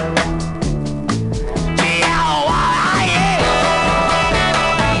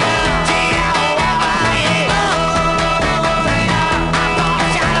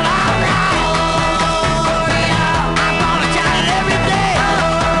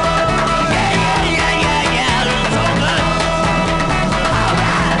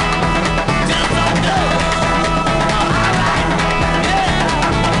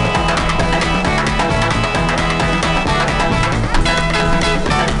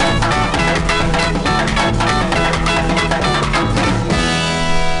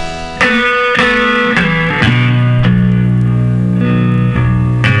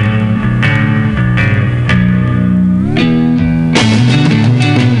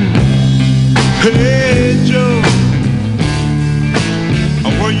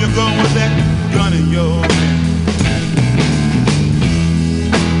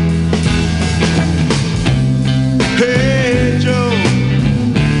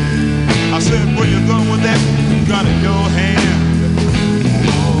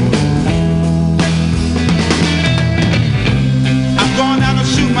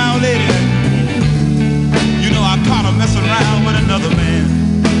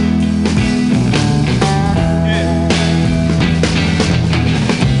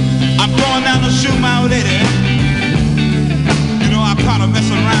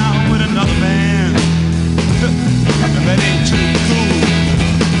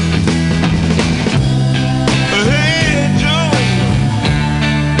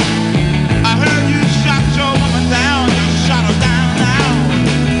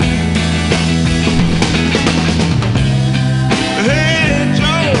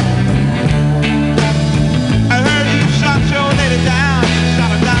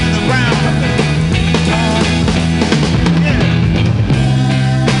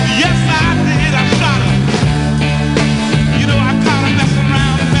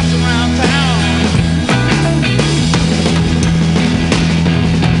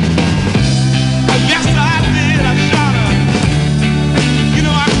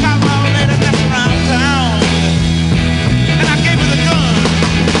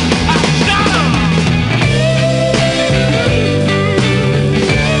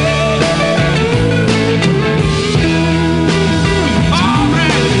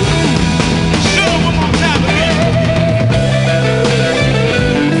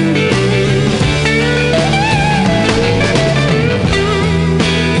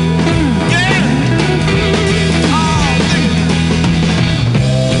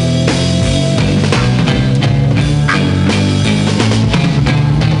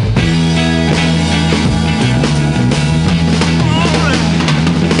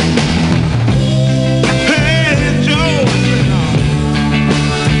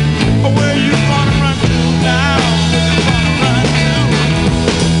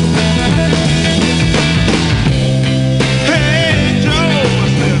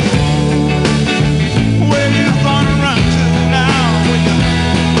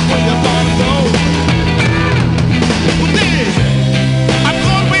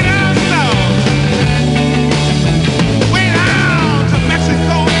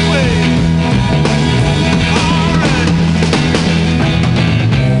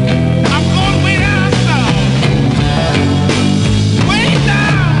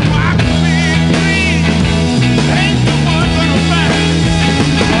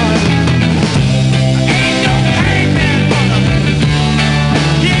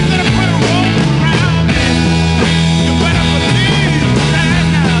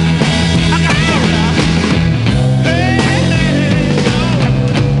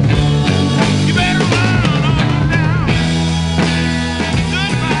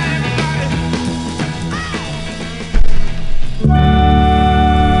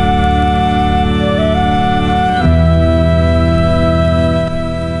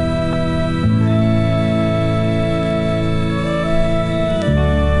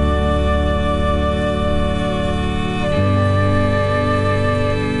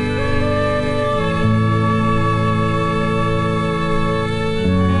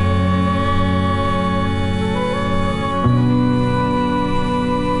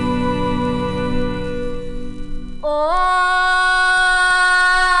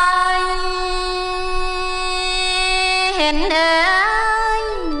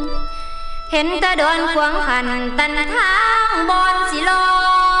 เห็นแต่โดนขวางขันตันทางบอนสิลอ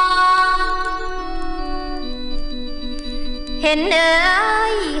งเห็น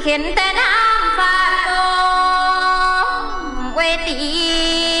เห็นแต่น้ำฟ้าโลเวที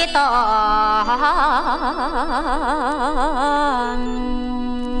ต่อ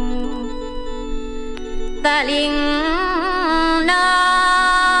ตะลิงเนิ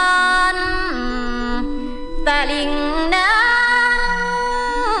นตะลิงเนิน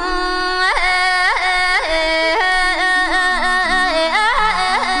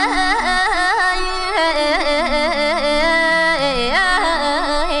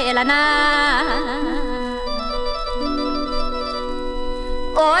ละนา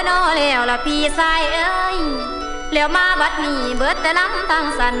โอ้นอแล้วละพี่ชายเอ้ยแล้วมาบัดนี้เบิดแต่ลำทาง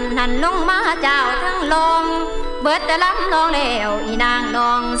สันหันลงมาเจ้าทั้งลงเบิดแต่ลำลองแล้วอีนางน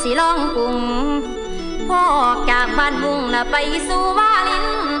องสิลองกรุงพ่อจากบ้านมุ่งน่ะไปสู่วาลิน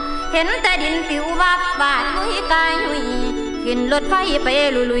เห็นแต่ดินผิววับบาดลุยกายลุยขึ้นรถไฟไป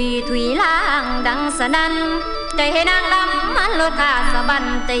ลุยถุยล่างดังสนั่นใจให้นางลำมันรถขาดสะบัน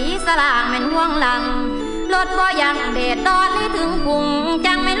ตีสลางแม่นห่วงหลังรถบ่ยังเดดดอนให้ถึงกรุง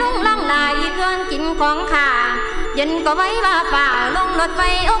จังไม่ลุ่งลังลายเครื่องกินของข้าเย็นก็ไว้ว่าฝ่าลงรถไฟ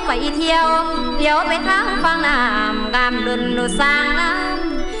ออกไปเที่ยวเดี๋ยวไปทางฝั่งน้ำงามดุนดุสร้างน้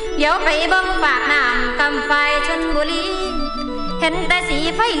ำเดี๋ยวไปเบิ่งปากน้ำกำไฟชลบุรีเห็นแต่สี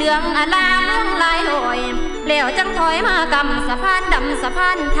ไฟเหลืองอลามลงลายลอยแล้วจังถอยมากำสะพานดำสะพา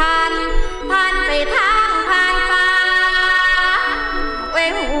นทานผ่านไปทางผ่านฟ้าเว้ย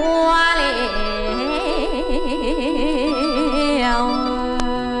หัวเลี้ยว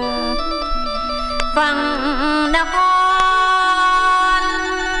ฟังนคร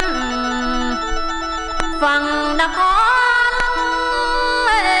ฟังนคร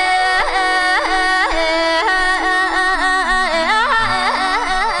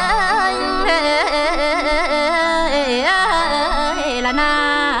ละนา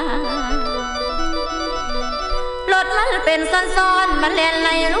รถมันเป็นซ้อนๆมันเล่นไ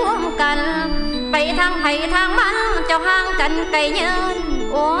ล่ร่วมกันไปทางไผ่ทางมันเจ้าห่างกันไกลเยิน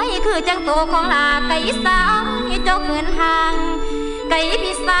โอ้ยคือจังโตของลาไก่สาวเจ้าเหินห่างไก่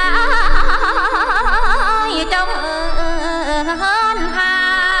พี่สาวเจ้าเหินห่า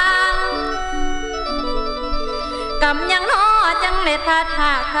งกำยังน้อจังเลยทัดห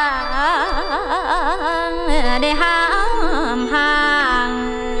าข้างได้ห้ามห่าง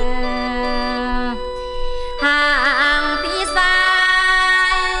ห่างพี่สา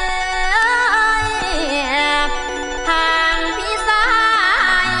ยห่างพี่สา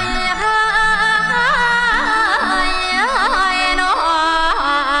ยน้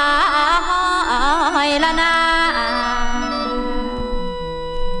อยละนา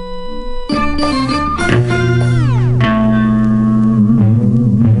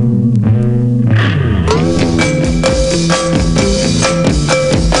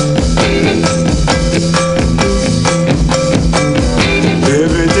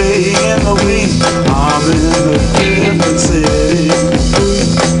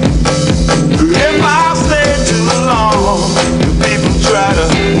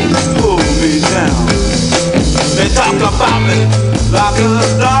About me like a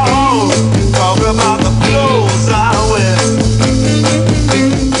dog. Talk about the clothes I wear,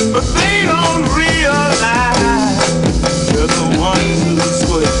 but they don't realize they're the ones who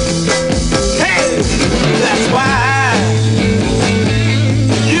swear. Hey, that's why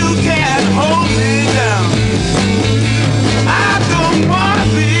you can't hold me down. I don't wanna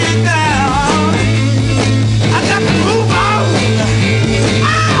be down. I got to move on.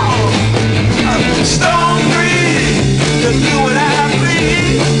 Ow! Stone breeze. Do what I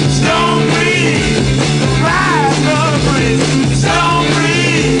breathe, stone breeze, rise of the breeze, stone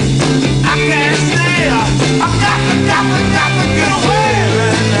breeze. I can't stay, I got to get away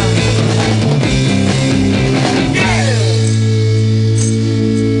right now. Yeah.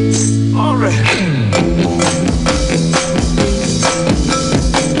 All right.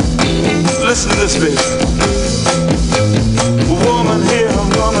 Listen to this, baby. Woman here,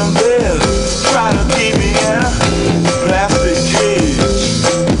 woman there, try to keep me in plastic cage,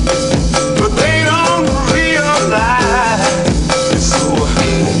 but they don't realize it's so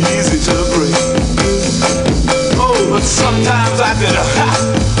easy to break. Oh, but sometimes I could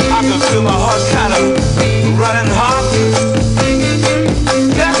feel my heart kind of running hot.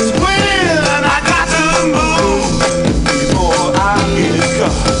 That's when I got to move before I get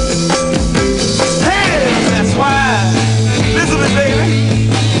caught. Hey, that's why, listen to me, baby,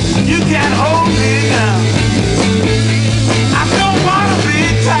 you can't hold me down. I don't wanna be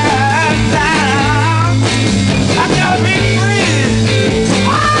tied down. I gotta be free.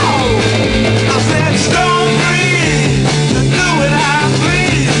 Oh!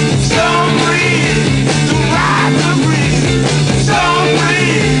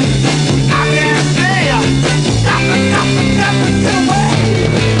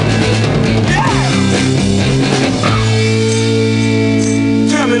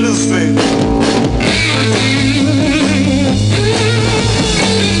 newspaper.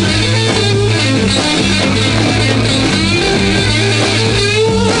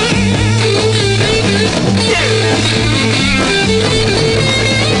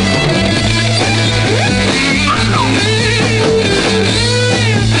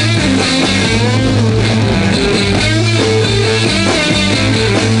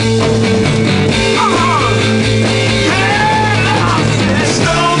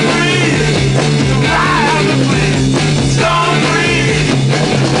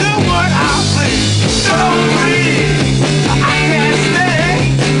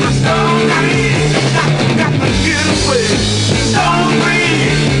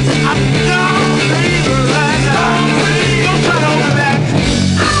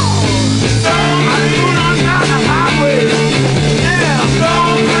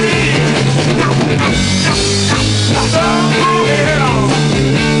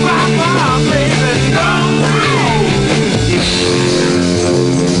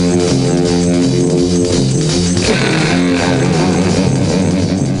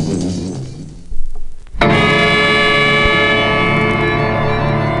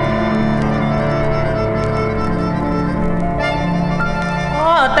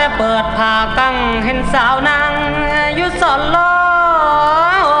สาวนางอยู่สอนลอ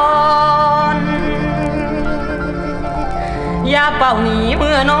นอย่าเป่าหนีเ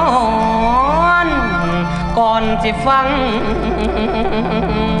มื่อนอนก่อนจะฟัง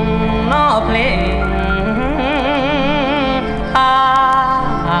นอเพลงตา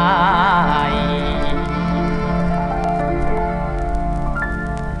ย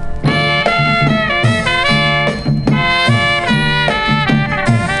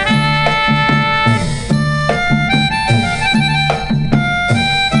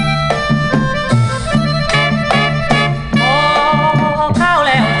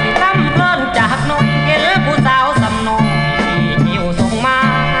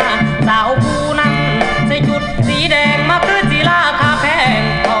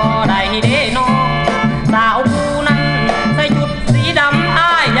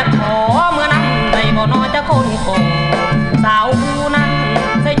สาวผู้นั้น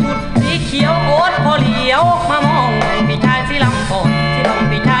ใส่ชุดสีเขียวโอ๊ตพอเหลียวมามองพี่ชายสีลำปอนที่ลง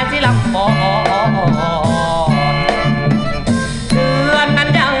พี่ชายสีลำปอนเดือนนั้น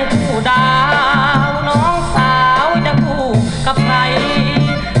ยังคู่ดาวน้องสาวจะคู่กับใคร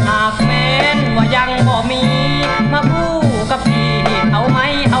หากแม้นว่ายังบ่มีมาคู่กับพี่เอาไหม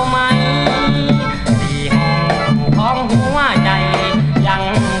เอาไหมที่ห้องของหัวใจยัง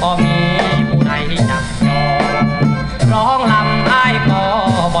บ่มีผู้ใดจับร้องลำอ้ายก็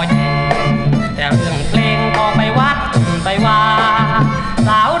บ่เย็นแต่เรื่องเพลงก็ไปวัดไปว่าส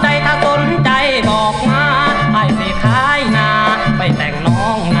าวใดถ้าสนใจบอกมาอ้ายสิขายนาไปแต่งน้อ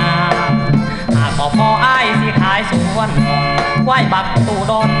งนาหากบ่พออ้ายสิขายสวนไหว้บักตู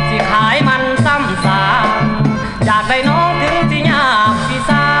ดอนสิขายมันซ้ำสามอยากได้น้องถึงสิยากสิ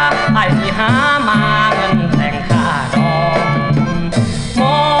ซาอ้ายสิหามาเงินแต่งค่าดอกม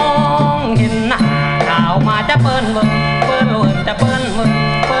องเห็นหน้าข่าวมาจะเปิ้นเบิ่งจะเปิ้นเวิร์น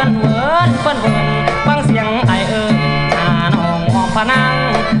เปิ้นเวิร์นเปิ้นเวิร์นฟังเสียงไอหาน้องมองพนัง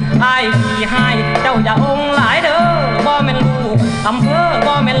ไอที่ให้เจ้าอย่าองหลายเด้อบ่แม่นลูกอำเภอ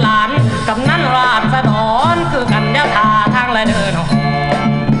บ่แม่นหลานกำนันราษฎรคือกันยะทาทางละเด้อน้อง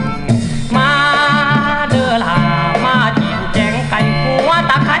มาเด้อล่ะมาจิ้มแจงไก่หัว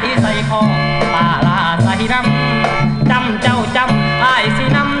ตะไคร้ใส่คอปลาลาใส่น้ำจำเจ้าจำไอสิ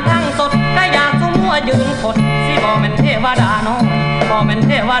นำทั้งสดก็อยากสู้มัวยืนขดสิบ่แม่นเทวดาน้อยบ่แม่นเ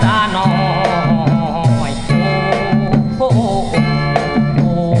ทวดาน้อยโอ้โอ้โ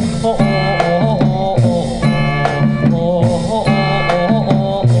อ้โอ้โอ้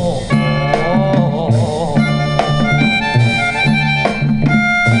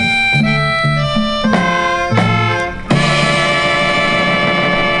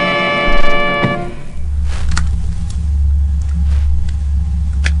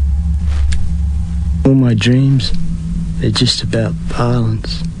All my dreams, they're just about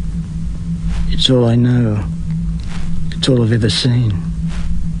violence. It's all I know. It's all I've ever seen.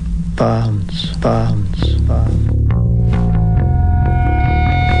 Violence, violence, violence.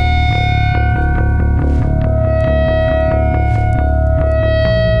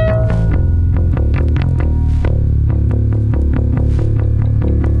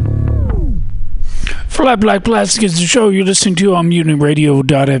 FlatBlackPlastic is the show you're listening to on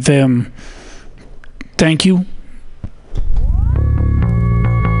MutinyRadio.fm. Thank you.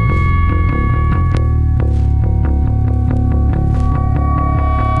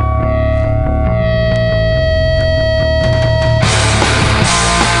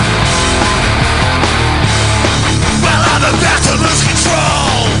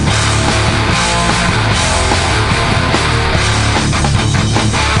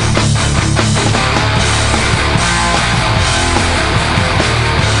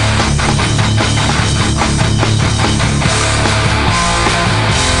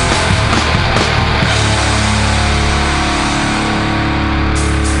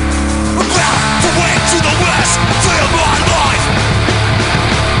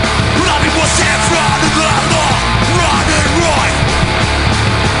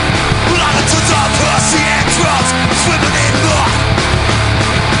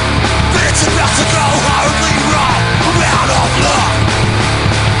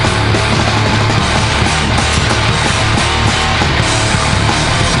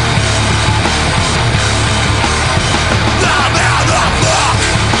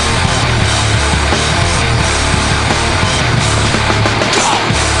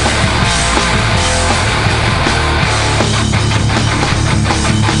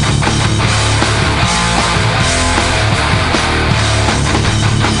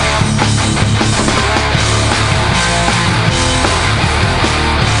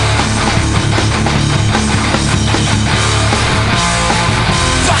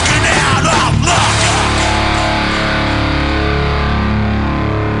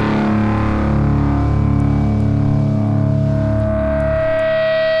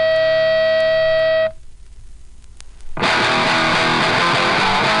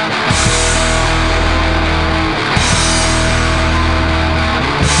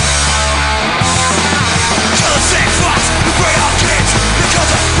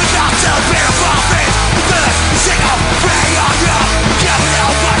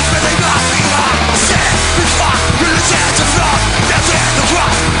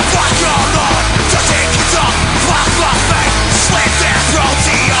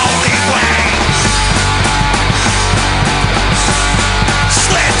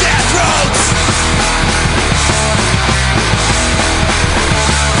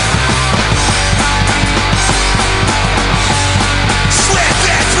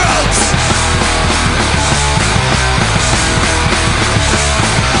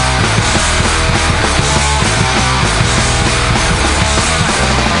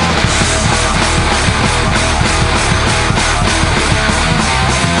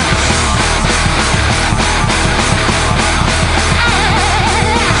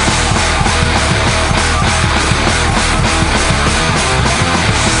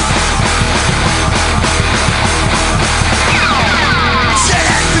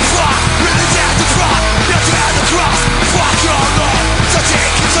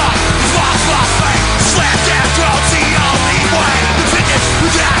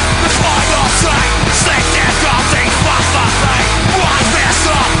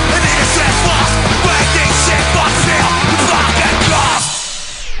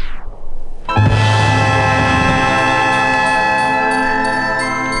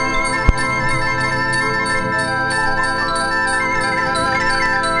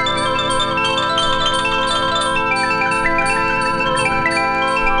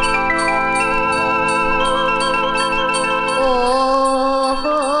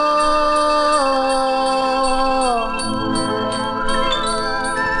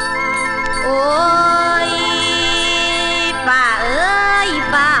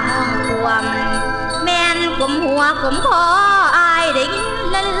 ผมขออายได้ยิน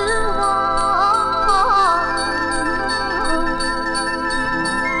และลือ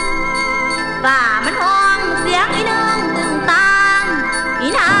ว่ามันห้องเสียงอีนางตึงตางอี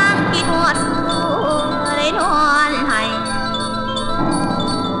นางกี่ทอดสู้ได้นอนให้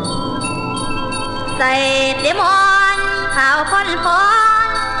ใส่เดมอนข่าวพอนพอ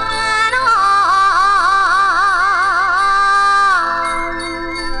นนอน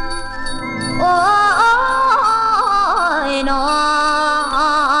โอ้ยนอน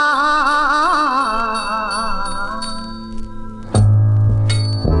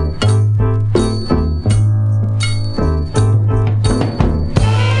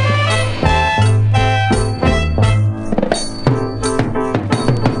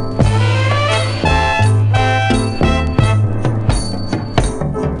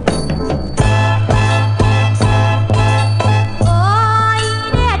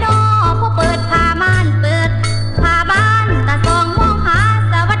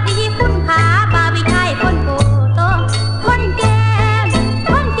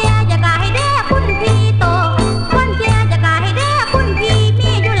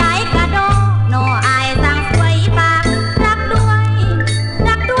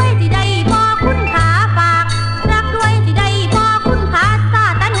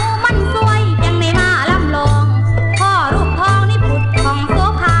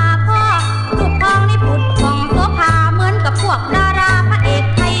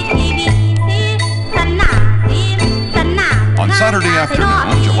Saturday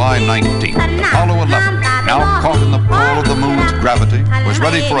afternoon, July 19th, Apollo 11, now caught in the pull of the moon's gravity, was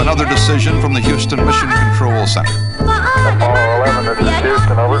ready for another decision from the Houston Mission Control Center. Apollo 11, this is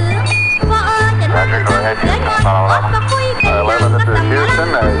Houston, over. Roger, go ahead, Houston. Apollo 11. 11, this is Houston.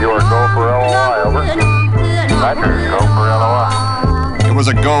 You are go for LOI, over. Roger, go for LOI. It was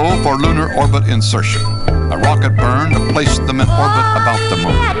a go for lunar orbit insertion. A rocket burn to place them in orbit about the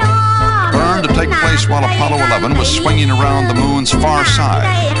moon. The burn to take place while Apollo 11 was swinging around the moon's far side,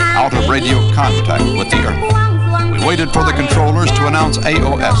 out of radio contact with the Earth. We waited for the controllers to announce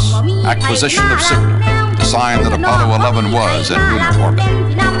AOS, acquisition of signal, to sign that Apollo 11 was in lunar orbit.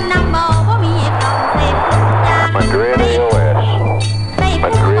 Madrid AOS.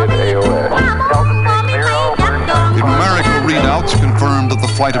 Madrid AOS. The numerical readouts confirmed that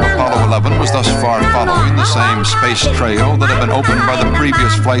the flight of Apollo 11 was thus far following the same space trail that had been opened by the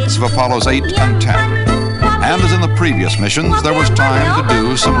previous flights of Apollos 8 and 10. And as in the previous missions, there was time to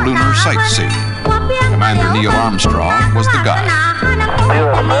do some lunar sightseeing. Commander Neil Armstrong was the guide. View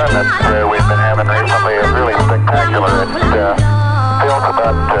of the moon that we've been having recently is really spectacular. It fills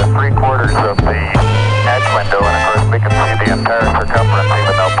about 3/4 of the hatch window, and of course we can see the entire circumference,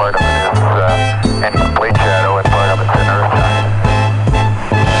 even though part of it is in complete shadow and part of it's in Earthside.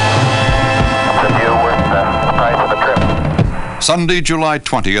 It's a view worth the price of the trip. Sunday, July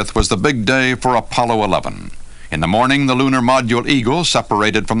 20th was the big day for Apollo 11. In the morning, the lunar module Eagle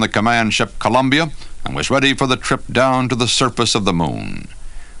separated from the command ship Columbia and was ready for the trip down to the surface of the moon.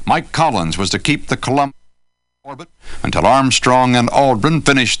 Mike Collins was to keep the Columbia in orbit until Armstrong and Aldrin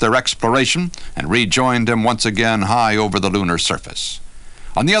finished their exploration and rejoined him once again high over the lunar surface.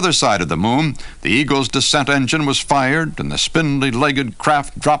 On the other side of the moon, the Eagle's descent engine was fired and the spindly-legged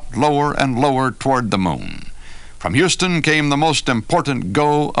craft dropped lower and lower toward the moon. From Houston came the most important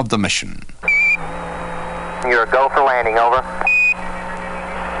go of the mission. You're a go for landing, over.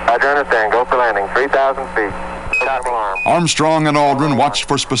 Roger, understand. Go for landing. 3,000 feet. Alarm. Armstrong and Aldrin watched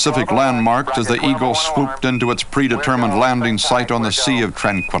for specific landmarks as the Eagle swooped into its predetermined landing site on the Sea of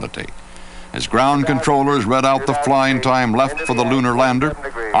Tranquility. As ground controllers read out the flying time left for the lunar lander,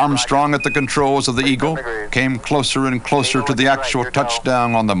 Armstrong at the controls of the Eagle came closer and closer to the actual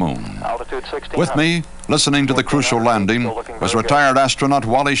touchdown on the moon. With me, listening to the crucial landing, was retired astronaut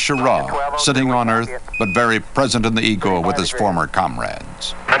Wally Schirra, sitting on Earth but very present in the Eagle with his former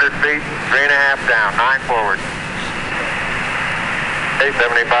comrades. 100 feet, 3.5 down, 9 forward. Okay,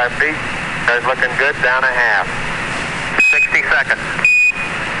 75 feet. Car's looking good, down a half. 60 seconds.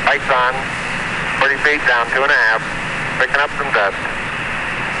 Lights on. 40 feet down, 2.5. Picking up some dust.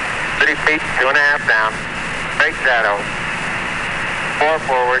 30 feet, 2.5 down. Straight shadow. 4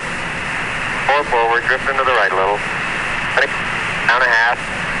 forward. 4 forward, drift into the right a little. Down a half.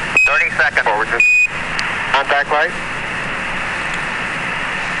 30 seconds forward. Contact light.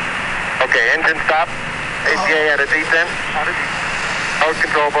 Okay, engine stop. ACA at a descent. Nose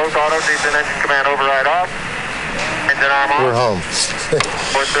control both auto, descent engine command override off. Engine arm on. We're home.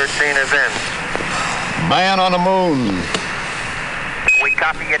 413 is in. Man on the moon. We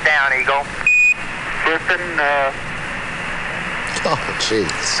copy you down, Eagle. Houston, Oh,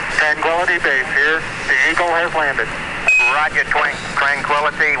 jeez. Tranquility Base here. The Eagle has landed. Roger,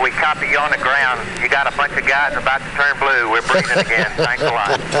 Tranquility. We copy you on the ground. You got a bunch of guys about to turn blue. We're breathing again. Thanks a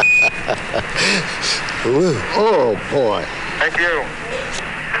lot. Ooh. Oh, boy. Thank you.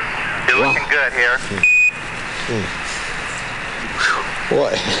 You're looking good here.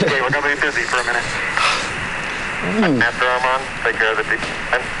 Boy. Okay, we're going to be busy for a minute. After I'm on, take care of the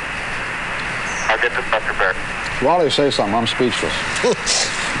defense. I'll get this stuff prepared. Wally, say something. I'm speechless.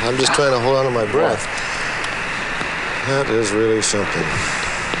 I'm just trying to hold on to my breath. That is really something.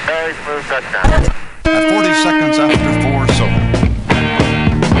 Very smooth touchdown. At 40 seconds after 4 so.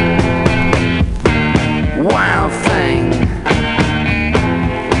 Wild thing,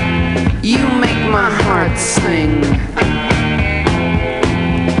 you make my heart sing.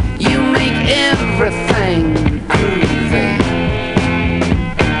 You make everything groovy.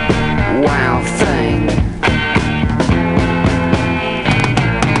 Wild thing,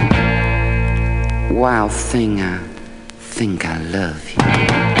 wild thing, I think I love you,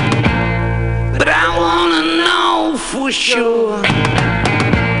 but I wanna know for sure.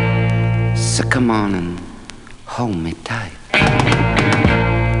 So come on and hold me tight.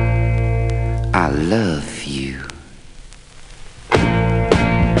 I love you.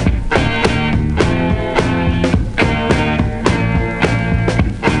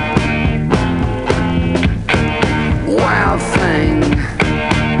 Wild thing,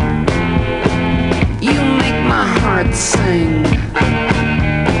 you make my heart sing.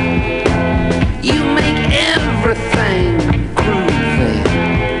 You make everything groovy.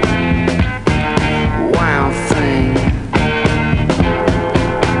 Wild thing.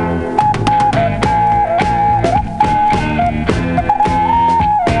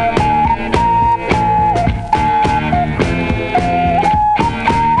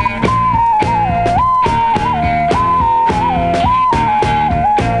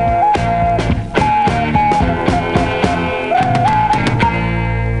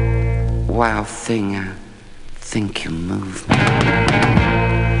 Wild thing, I think you move me,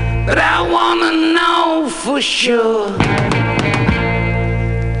 but I wanna know for sure.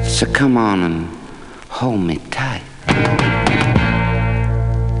 So come on and hold me tight.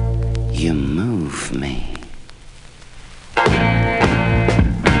 You move me.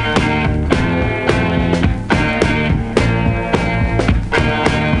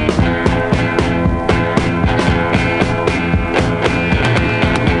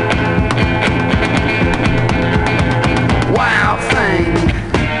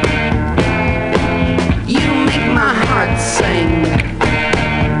 Sing.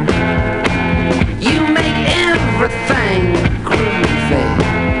 You make everything groovy.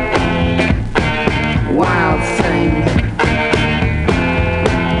 Wild thing.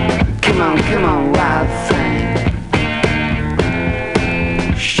 Come on, wild thing.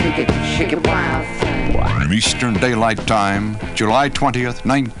 Shake it, wild thing. In Eastern Daylight Time, July 20th,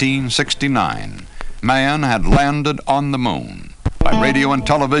 1969, man had landed on the moon. By radio and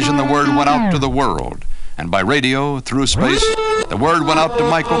television, the word went out to the world. And by radio, through space, the word went out to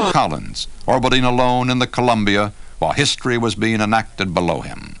Michael Collins, orbiting alone in the Columbia while history was being enacted below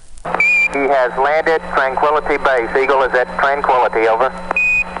him. He has landed Tranquility Base. Eagle is at Tranquility, over.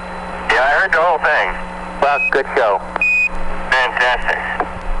 Yeah, I heard the whole thing. Well, good show. Fantastic.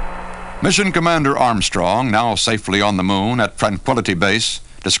 Mission Commander Armstrong, now safely on the moon at Tranquility Base,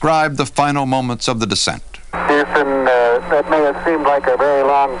 described the final moments of the descent. Houston, that may have seemed like a very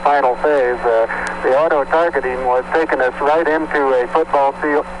long final phase. The auto-targeting was taking us right into a football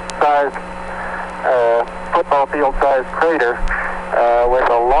field-sized crater with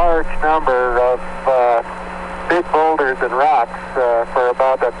a large number of big boulders and rocks for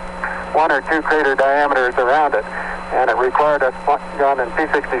about 1 or 2 crater diameters around it. And it required us going in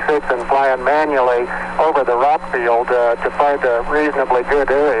P-66 and flying manually over the rock field to find a reasonably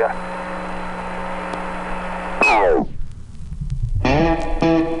good area. I'm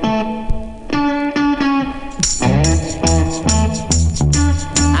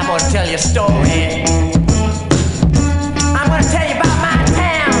gonna tell you a story. I'm gonna tell you about my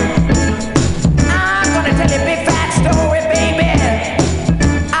town. I'm gonna tell you a big fat story, baby.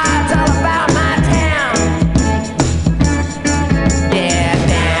 It's all about my town. Yeah,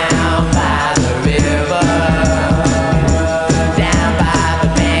 down by the river, down by the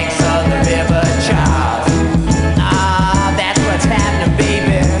banks of the river Charles.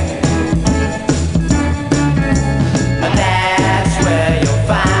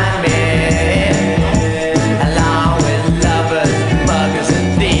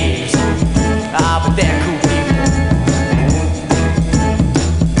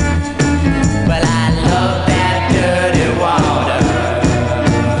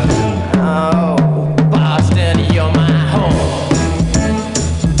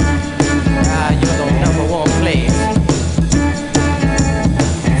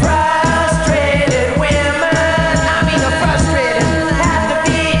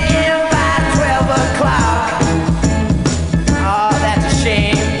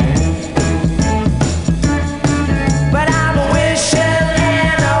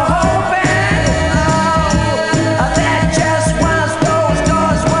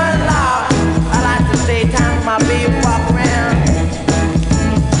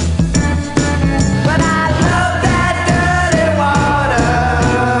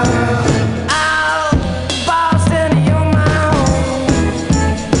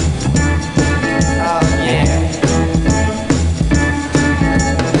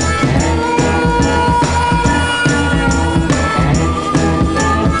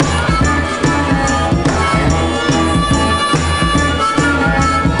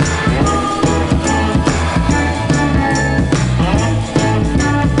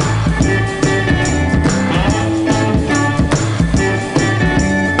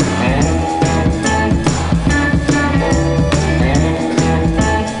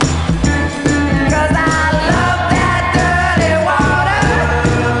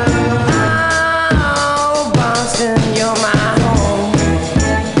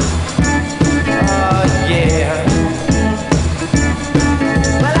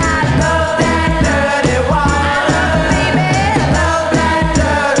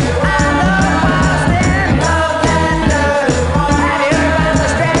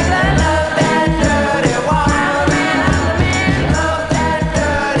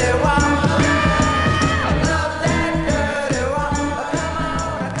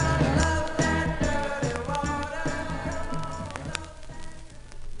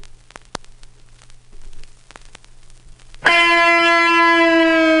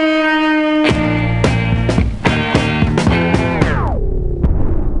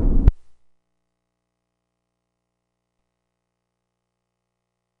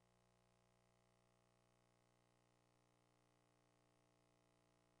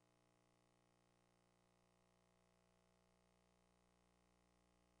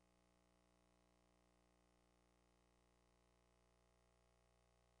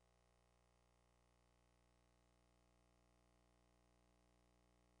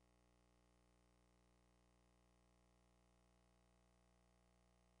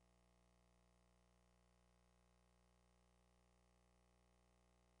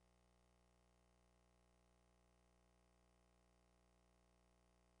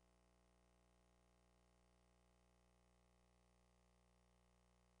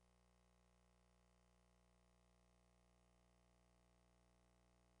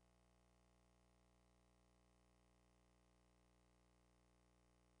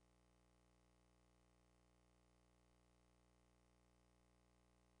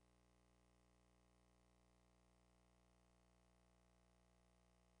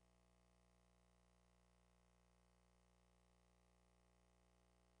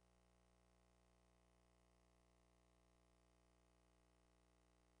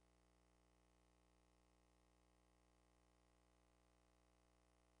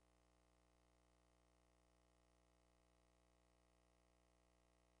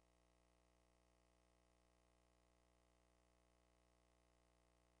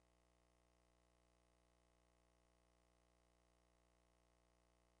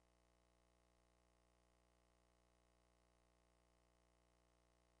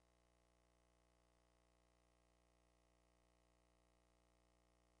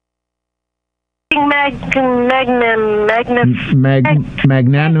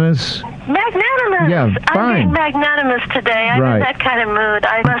 Magnanimous? Magnanimous. Yeah, I'm fine. being magnanimous today. I'm Right. in that kind of mood.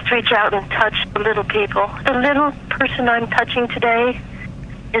 I must reach out and touch the little people. The little person I'm touching today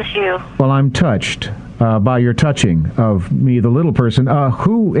is you. Well, I'm touched by your touching of me, the little person.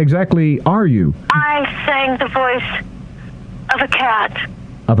 Who exactly are you? I sang the voice of a cat,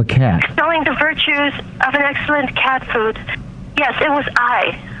 Of a cat. extolling the virtues of an excellent cat food. Yes, it was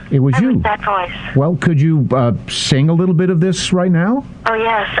I. It was you. That voice. Well, could you sing a little bit of this right now? Oh,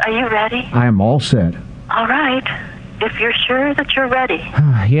 yes. Are you ready? I am all set. All right. If you're sure that you're ready.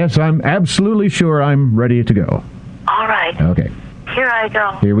 Yes, I'm absolutely sure I'm ready to go. All right. Okay, Here I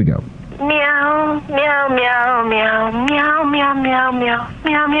go. here we go. Meow, meow, meow, meow, meow, meow, meow, meow, meow,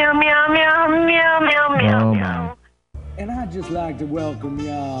 meow, meow, meow, meow, meow, meow. Oh, my. And I'd just like to welcome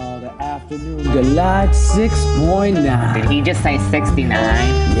y'all to Afternoon Delight 6.9. Did he just say 69?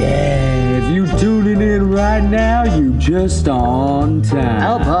 Yeah, if you tuning in right now, you just on time.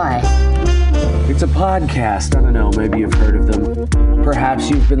 Oh boy. It's a podcast. I don't know, maybe you've heard of them. Perhaps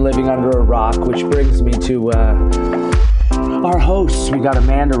you've been living under a rock, which brings me to our hosts. We got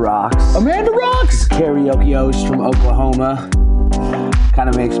Amanda Rocks. Amanda Rocks! Karaoke host from Oklahoma. Kind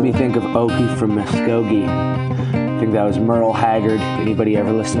of makes me think of Opie from Muskogee. I think that was Merle Haggard. Anybody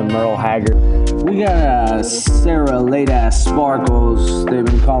ever listen to Merle Haggard? We got Sarah Late Ass Sparkles. They've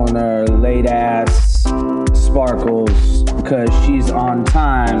been calling her Late Ass Sparkles because she's on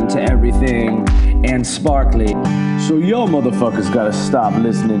time to everything and sparkly. So y'all motherfuckers gotta stop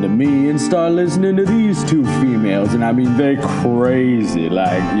listening to me and start listening to these two females. And I mean, they crazy,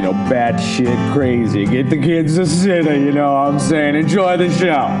 like, you know, batshit crazy. Get the kids to sit, you know what I'm saying? Enjoy the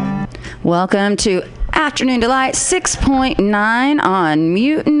show. Welcome to Afternoon Delight 6.9 on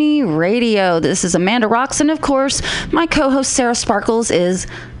Mutiny Radio. This is Amanda Rocks, and of course, my co-host Sarah Sparkles is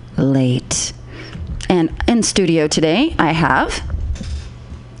late. And in studio today, I have...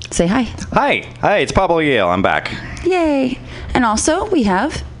 Say hi. Hi, it's Pablo Yale. I'm back. Yay. And also, we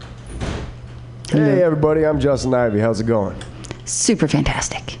have... Hey, everybody. I'm Justin Ivy. How's it going? Super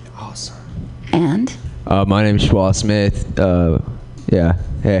fantastic. Awesome. And... my name's Schwa Smith. Yeah,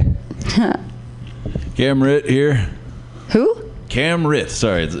 hey. Cam Ritt here. Who? Cam Ritt.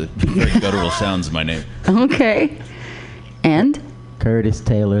 Sorry, it's very guttural sounds in my name. Okay. And? Curtis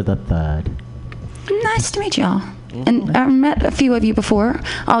Taylor the Third. Nice to meet y'all. And I've met a few of you before,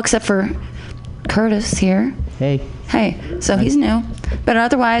 all except for Curtis here. Hey. Hey, so he's new. But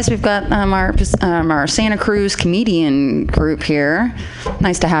otherwise, we've got our Santa Cruz comedian group here.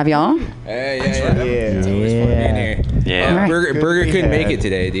 Nice to have y'all. Hey, yeah. It's always fun being here. Yeah. Right. Burger couldn't make it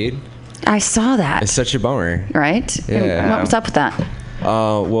today, dude. I saw that. It's such a bummer. Right? Yeah. What was up with that?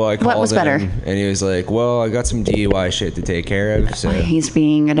 Well, I called What was better? him, and he was like, well, I got some DUI shit to take care of, so... He's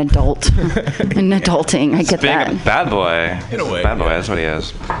being an adult. And adulting. I get Being that. a bad boy. In a way. Bad boy, that's what he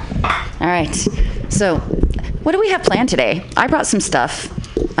is. All right. So, what do we have planned today? I brought some stuff.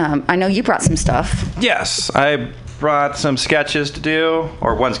 I know you brought some stuff. Yes, I brought some sketches to do,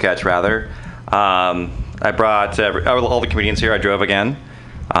 or one sketch, rather. I brought all the comedians here. I drove again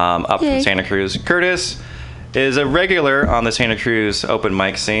up Yay. from Santa Cruz. Curtis is a regular on the Santa Cruz open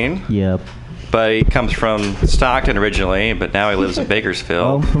mic scene. Yep. But he comes from Stockton originally, but now he lives in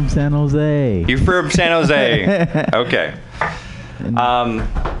Bakersfield. I'm from San Jose. You're from San Jose. Okay.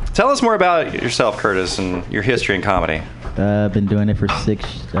 Tell us more about yourself, Curtis, and your history in comedy. I've been doing it for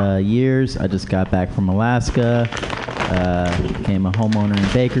 6 years. I just got back from Alaska. Became a homeowner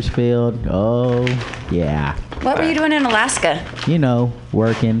in Bakersfield. Oh, yeah. What were you doing in Alaska? You know,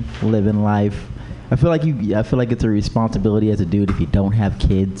 working, living life. I feel like it's a responsibility as a dude if you don't have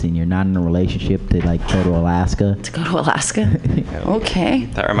kids and you're not in a relationship to like go to Alaska. To go to Alaska? Okay.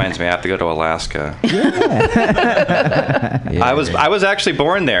 That reminds me, I have to go to Alaska. Yeah. I was actually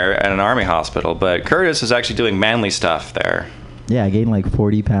born there at an army hospital, but Curtis is actually doing manly stuff there. Yeah, I gained like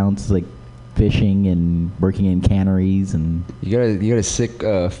 40 pounds, like fishing and working in canneries, and You got a sick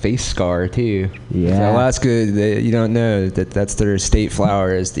face scar too. Yeah. Alaska, you don't know that's their state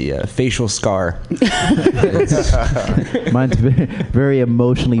flower is the facial scar. mine's very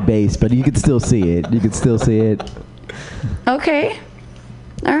emotionally based, but you can still see it. Okay.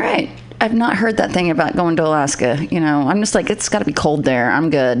 All right. I've not heard that thing about going to Alaska. You know, I'm just like, it's got to be cold there. I'm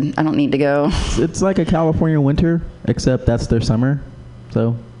good. I don't need to go. It's like a California winter, except that's their summer.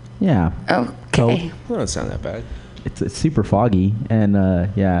 So, yeah. Okay. That don't sound that bad. It's super foggy, and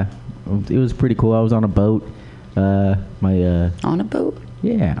yeah, it was pretty cool. I was on a boat. On a boat?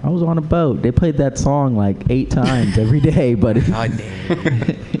 Yeah, I was on a boat. They played that song like 8 times every day, but God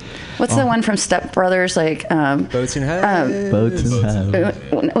damn. What's the one from Step Brothers? Like Boats in Heaven. Boats in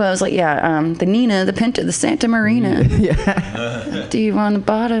Heaven. Well, I was like, the Nina, the Pinta, the Santa Marina. Yeah. Do you want the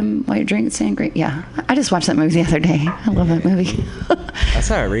bottom while you're drinking sangria? Yeah, I just watched that movie the other day. I love that movie. I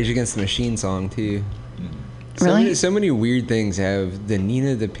saw a Rage Against the Machine song too. Really? So many weird things have the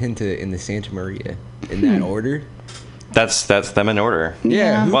Nina, the Pinta, and the Santa Maria in that order. That's them in order.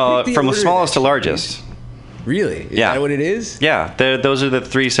 Yeah. Well, from the smallest to largest. Really? Is that what it is? Yeah. Those are the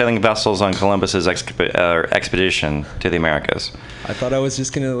 3 sailing vessels on Columbus's expedition to the Americas. I thought I was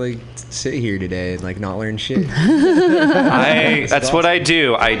just gonna like sit here today and like not learn shit. That's what I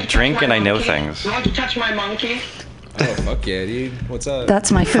do. I drink and I know things. You want to touch my monkey? Oh, fuck yeah, dude. What's up? That's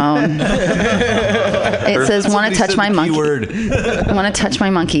my phone. It says, want to touch my monkey. Want to touch my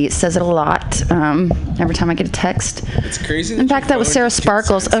monkey. It says it a lot every time I get a text. It's crazy. In fact, that was Sarah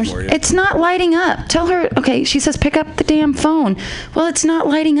Sparkles. Oh, it's not lighting up. Tell her, okay, she says, pick up the damn phone. Well, it's not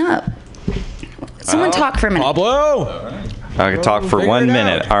lighting up. Someone talk for a minute. Pablo! I can talk for 1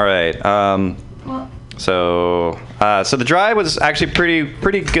 minute. All right. So the drive was actually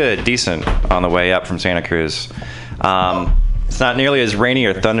pretty good, decent on the way up from Santa Cruz. It's not nearly as rainy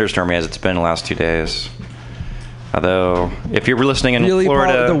or thunderstormy as it's been the last 2 days. Although, if you're listening in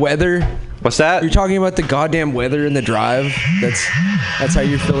Florida, the weather. What's that? You're talking about the goddamn weather in the drive. That's how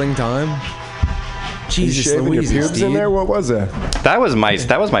you're filling time. Jesus, you shaving your pubes in there? What was that? That was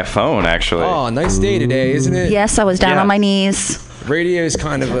my phone, actually. Oh, nice day today, isn't it? Yes, I was down on my knees. Radio is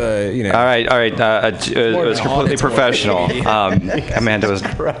kind of a, you know. All right. It was completely professional. Amanda was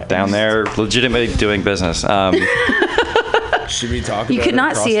down there, legitimately doing business. Should we talk? You could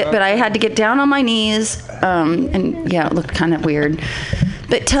not see it, but I had to get down on my knees, and yeah, it looked kind of weird.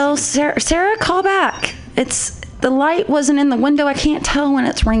 But tell Sarah, call back. The light wasn't in the window. I can't tell when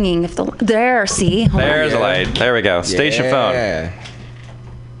it's ringing. See? There's a light. There we go. Station phone.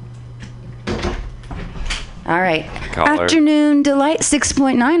 All right. Caller. Afternoon Delight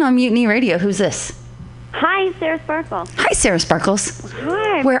 6.9 on Mutiny Radio. Who's this? Hi, Sarah Sparkle. Hi, Sarah Sparkles.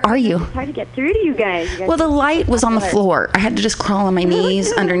 Hi. Where are you? It's hard to get through to you guys. Well, the light was on the floor. I had to just crawl on my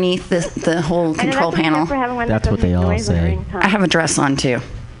knees underneath the whole control panel. That's what they all say. I have a dress on, too.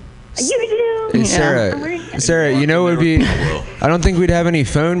 You do? Hey, Sarah, you know, it would be. I don't think we'd have any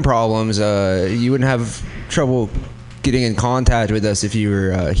phone problems. You wouldn't have trouble getting in contact with us if you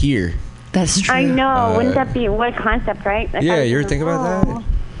were here. That's true. I know. Wouldn't that be what a concept, right? If yeah, you ever think about that?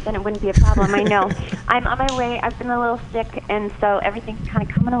 Then it wouldn't be a problem. I know. I'm on my way. I've been a little sick, and so everything's kind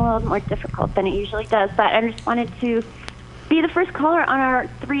of coming a little more difficult than it usually does. But I just wanted to be the first caller on our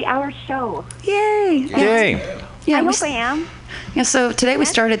 3-hour show. Yay! Yay! Yeah, I hope I am. Yeah. So today we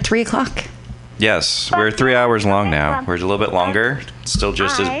started at 3 o'clock. Yes, we're 3 hours long now. We're a little bit longer. Still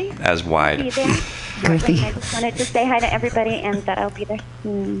just as wide. Girthy. I just wanted to say hi to everybody and that I'll be there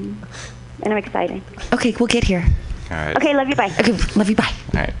soon. And I'm excited. Okay, we'll get here. All right. Okay, love you, bye. Okay, love you, bye.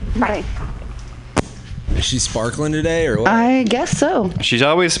 All right. Bye. Is she sparkling today or what? I guess so. She's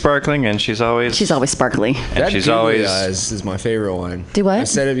always sparkling, and she's always sparkly. And that she's googly always eyes is my favorite one. Do what? I've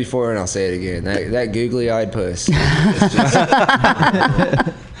said it before and I'll say it again. That googly-eyed puss.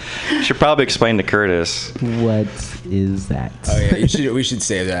 Should probably explain to Curtis. What is that? Oh yeah, we should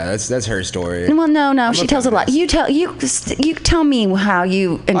save that. That's her story. Well, no, she tells a lot. You tell me how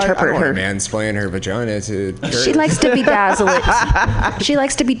you interpret I don't her. want a mansplain her vagina to Curtis. She likes to bedazzle it. She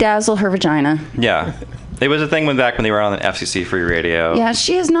likes to bedazzle her vagina. Yeah. It was a thing back when they were on the FCC Free Radio. Yeah,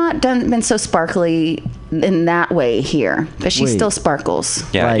 she has not been so sparkly in that way here, but she still sparkles.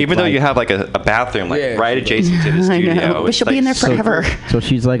 Yeah, even though you have like a bathroom right adjacent to the studio. I know, but she'll be in there forever. So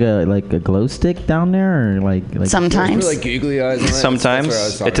she's like a glow stick down there, or like sometimes. Like googly eyes.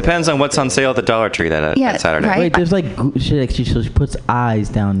 Sometimes it depends on what's on sale at the Dollar Tree that Saturday. Right. Wait, there's she puts eyes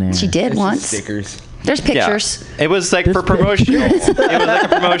down there. She did once. Stickers. There's pictures. Yeah. It was like for promotional. It was like a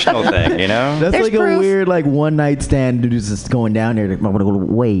promotional thing, you know. That's There's like proof. a weird one night stand dude just going down there.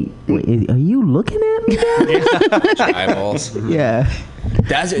 Wait, are you looking at me? Eyeballs. Yeah.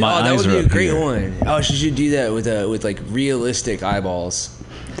 That would be a great one. Oh, she should do that with like realistic eyeballs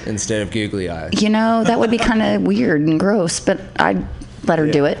instead of googly eyes. You know, that would be kind of weird and gross, but I'd let her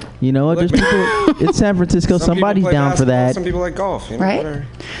do it. You know what? There's people in San Francisco. Somebody's down for that. Some people like golf. You know, right. Whatever.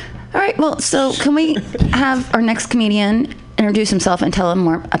 All right, well, so can we have our next comedian introduce himself and tell him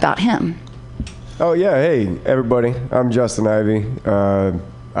more about him? Oh, yeah. Hey, everybody. I'm Justin Ivy.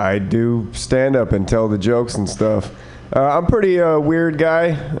 I do stand-up and tell the jokes and stuff. I'm a pretty weird guy.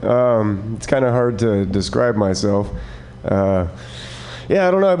 It's kind of hard to describe myself. Yeah,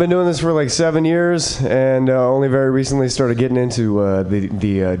 I don't know. I've been doing this for like 7 years, and only very recently started getting into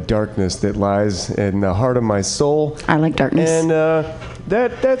the darkness that lies in the heart of my soul. I like darkness. And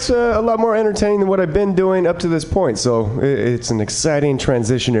that's a lot more entertaining than what I've been doing up to this point. So it's an exciting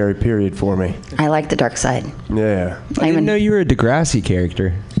transitionary period for me. I like the dark side. Yeah. I didn't know you were a Degrassi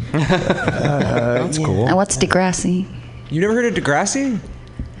character. That's cool. And what's Degrassi? You never heard of Degrassi?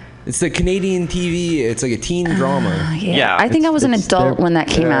 It's the Canadian TV. It's like a teen drama. Yeah. I think I was an adult when that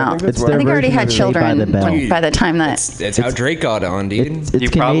came out. I think I already had children by the time that. That's how Drake got on, dude.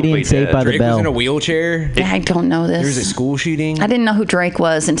 It's Canadian Saved by the Drake Bell. was in a wheelchair. I don't know this. There was a school shooting. I didn't know who Drake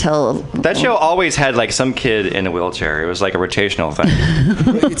was until. That show always had like some kid in a wheelchair. It was like a rotational thing.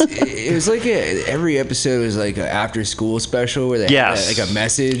 It was like every episode was like an after school special where they had like a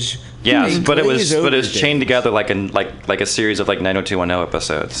message. Yes, but it was chained together like a series of like 90210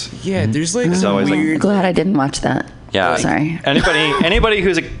 episodes. Yeah, there's like it's always I'm glad I didn't watch that. Yeah, sorry. Anybody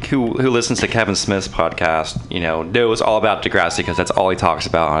who listens to Kevin Smith's podcast, knows all about Degrassi because that's all he talks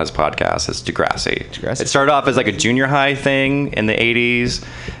about on his podcast. Is Degrassi. It started off as like a junior high thing in the 80s.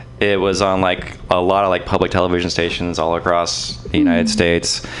 It was on like a lot of like public television stations all across the United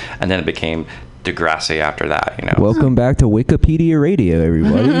States, and then it became Degrassi after that. Welcome back to Wikipedia Radio,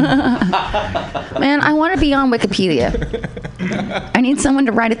 everybody. Man, I want to be on Wikipedia. I need someone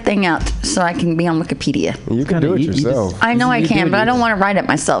to write a thing out so I can be on Wikipedia. You can do it yourself. I know I can, but I don't want to write it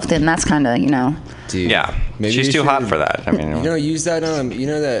myself. Then that's kind of, Dude, yeah, maybe she's you too hot should- for that. I mean, use that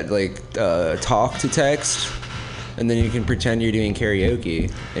that like talk to text, and then you can pretend you're doing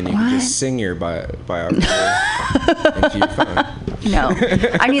karaoke, and you can just sing your biography into your phone. No,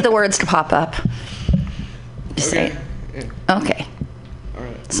 I need the words to pop up. Just say it. Okay. All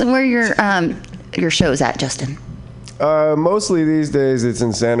right. So where are your shows at, Justin? Mostly these days it's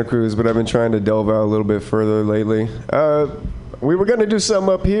in Santa Cruz, but I've been trying to delve out a little bit further lately. We were going to do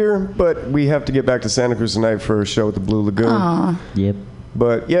something up here, but we have to get back to Santa Cruz tonight for a show at the Blue Lagoon. Aw. Yep.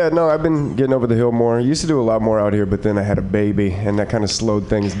 But yeah, no, I've been getting over the hill more. I used to do a lot more out here, but then I had a baby, and that kind of slowed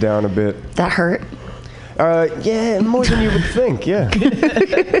things down a bit. That hurt? Yeah, more than you would think, yeah.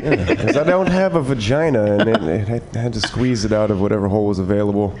 Because I don't have a vagina, and I had to squeeze it out of whatever hole was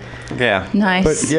available. Yeah. Nice. But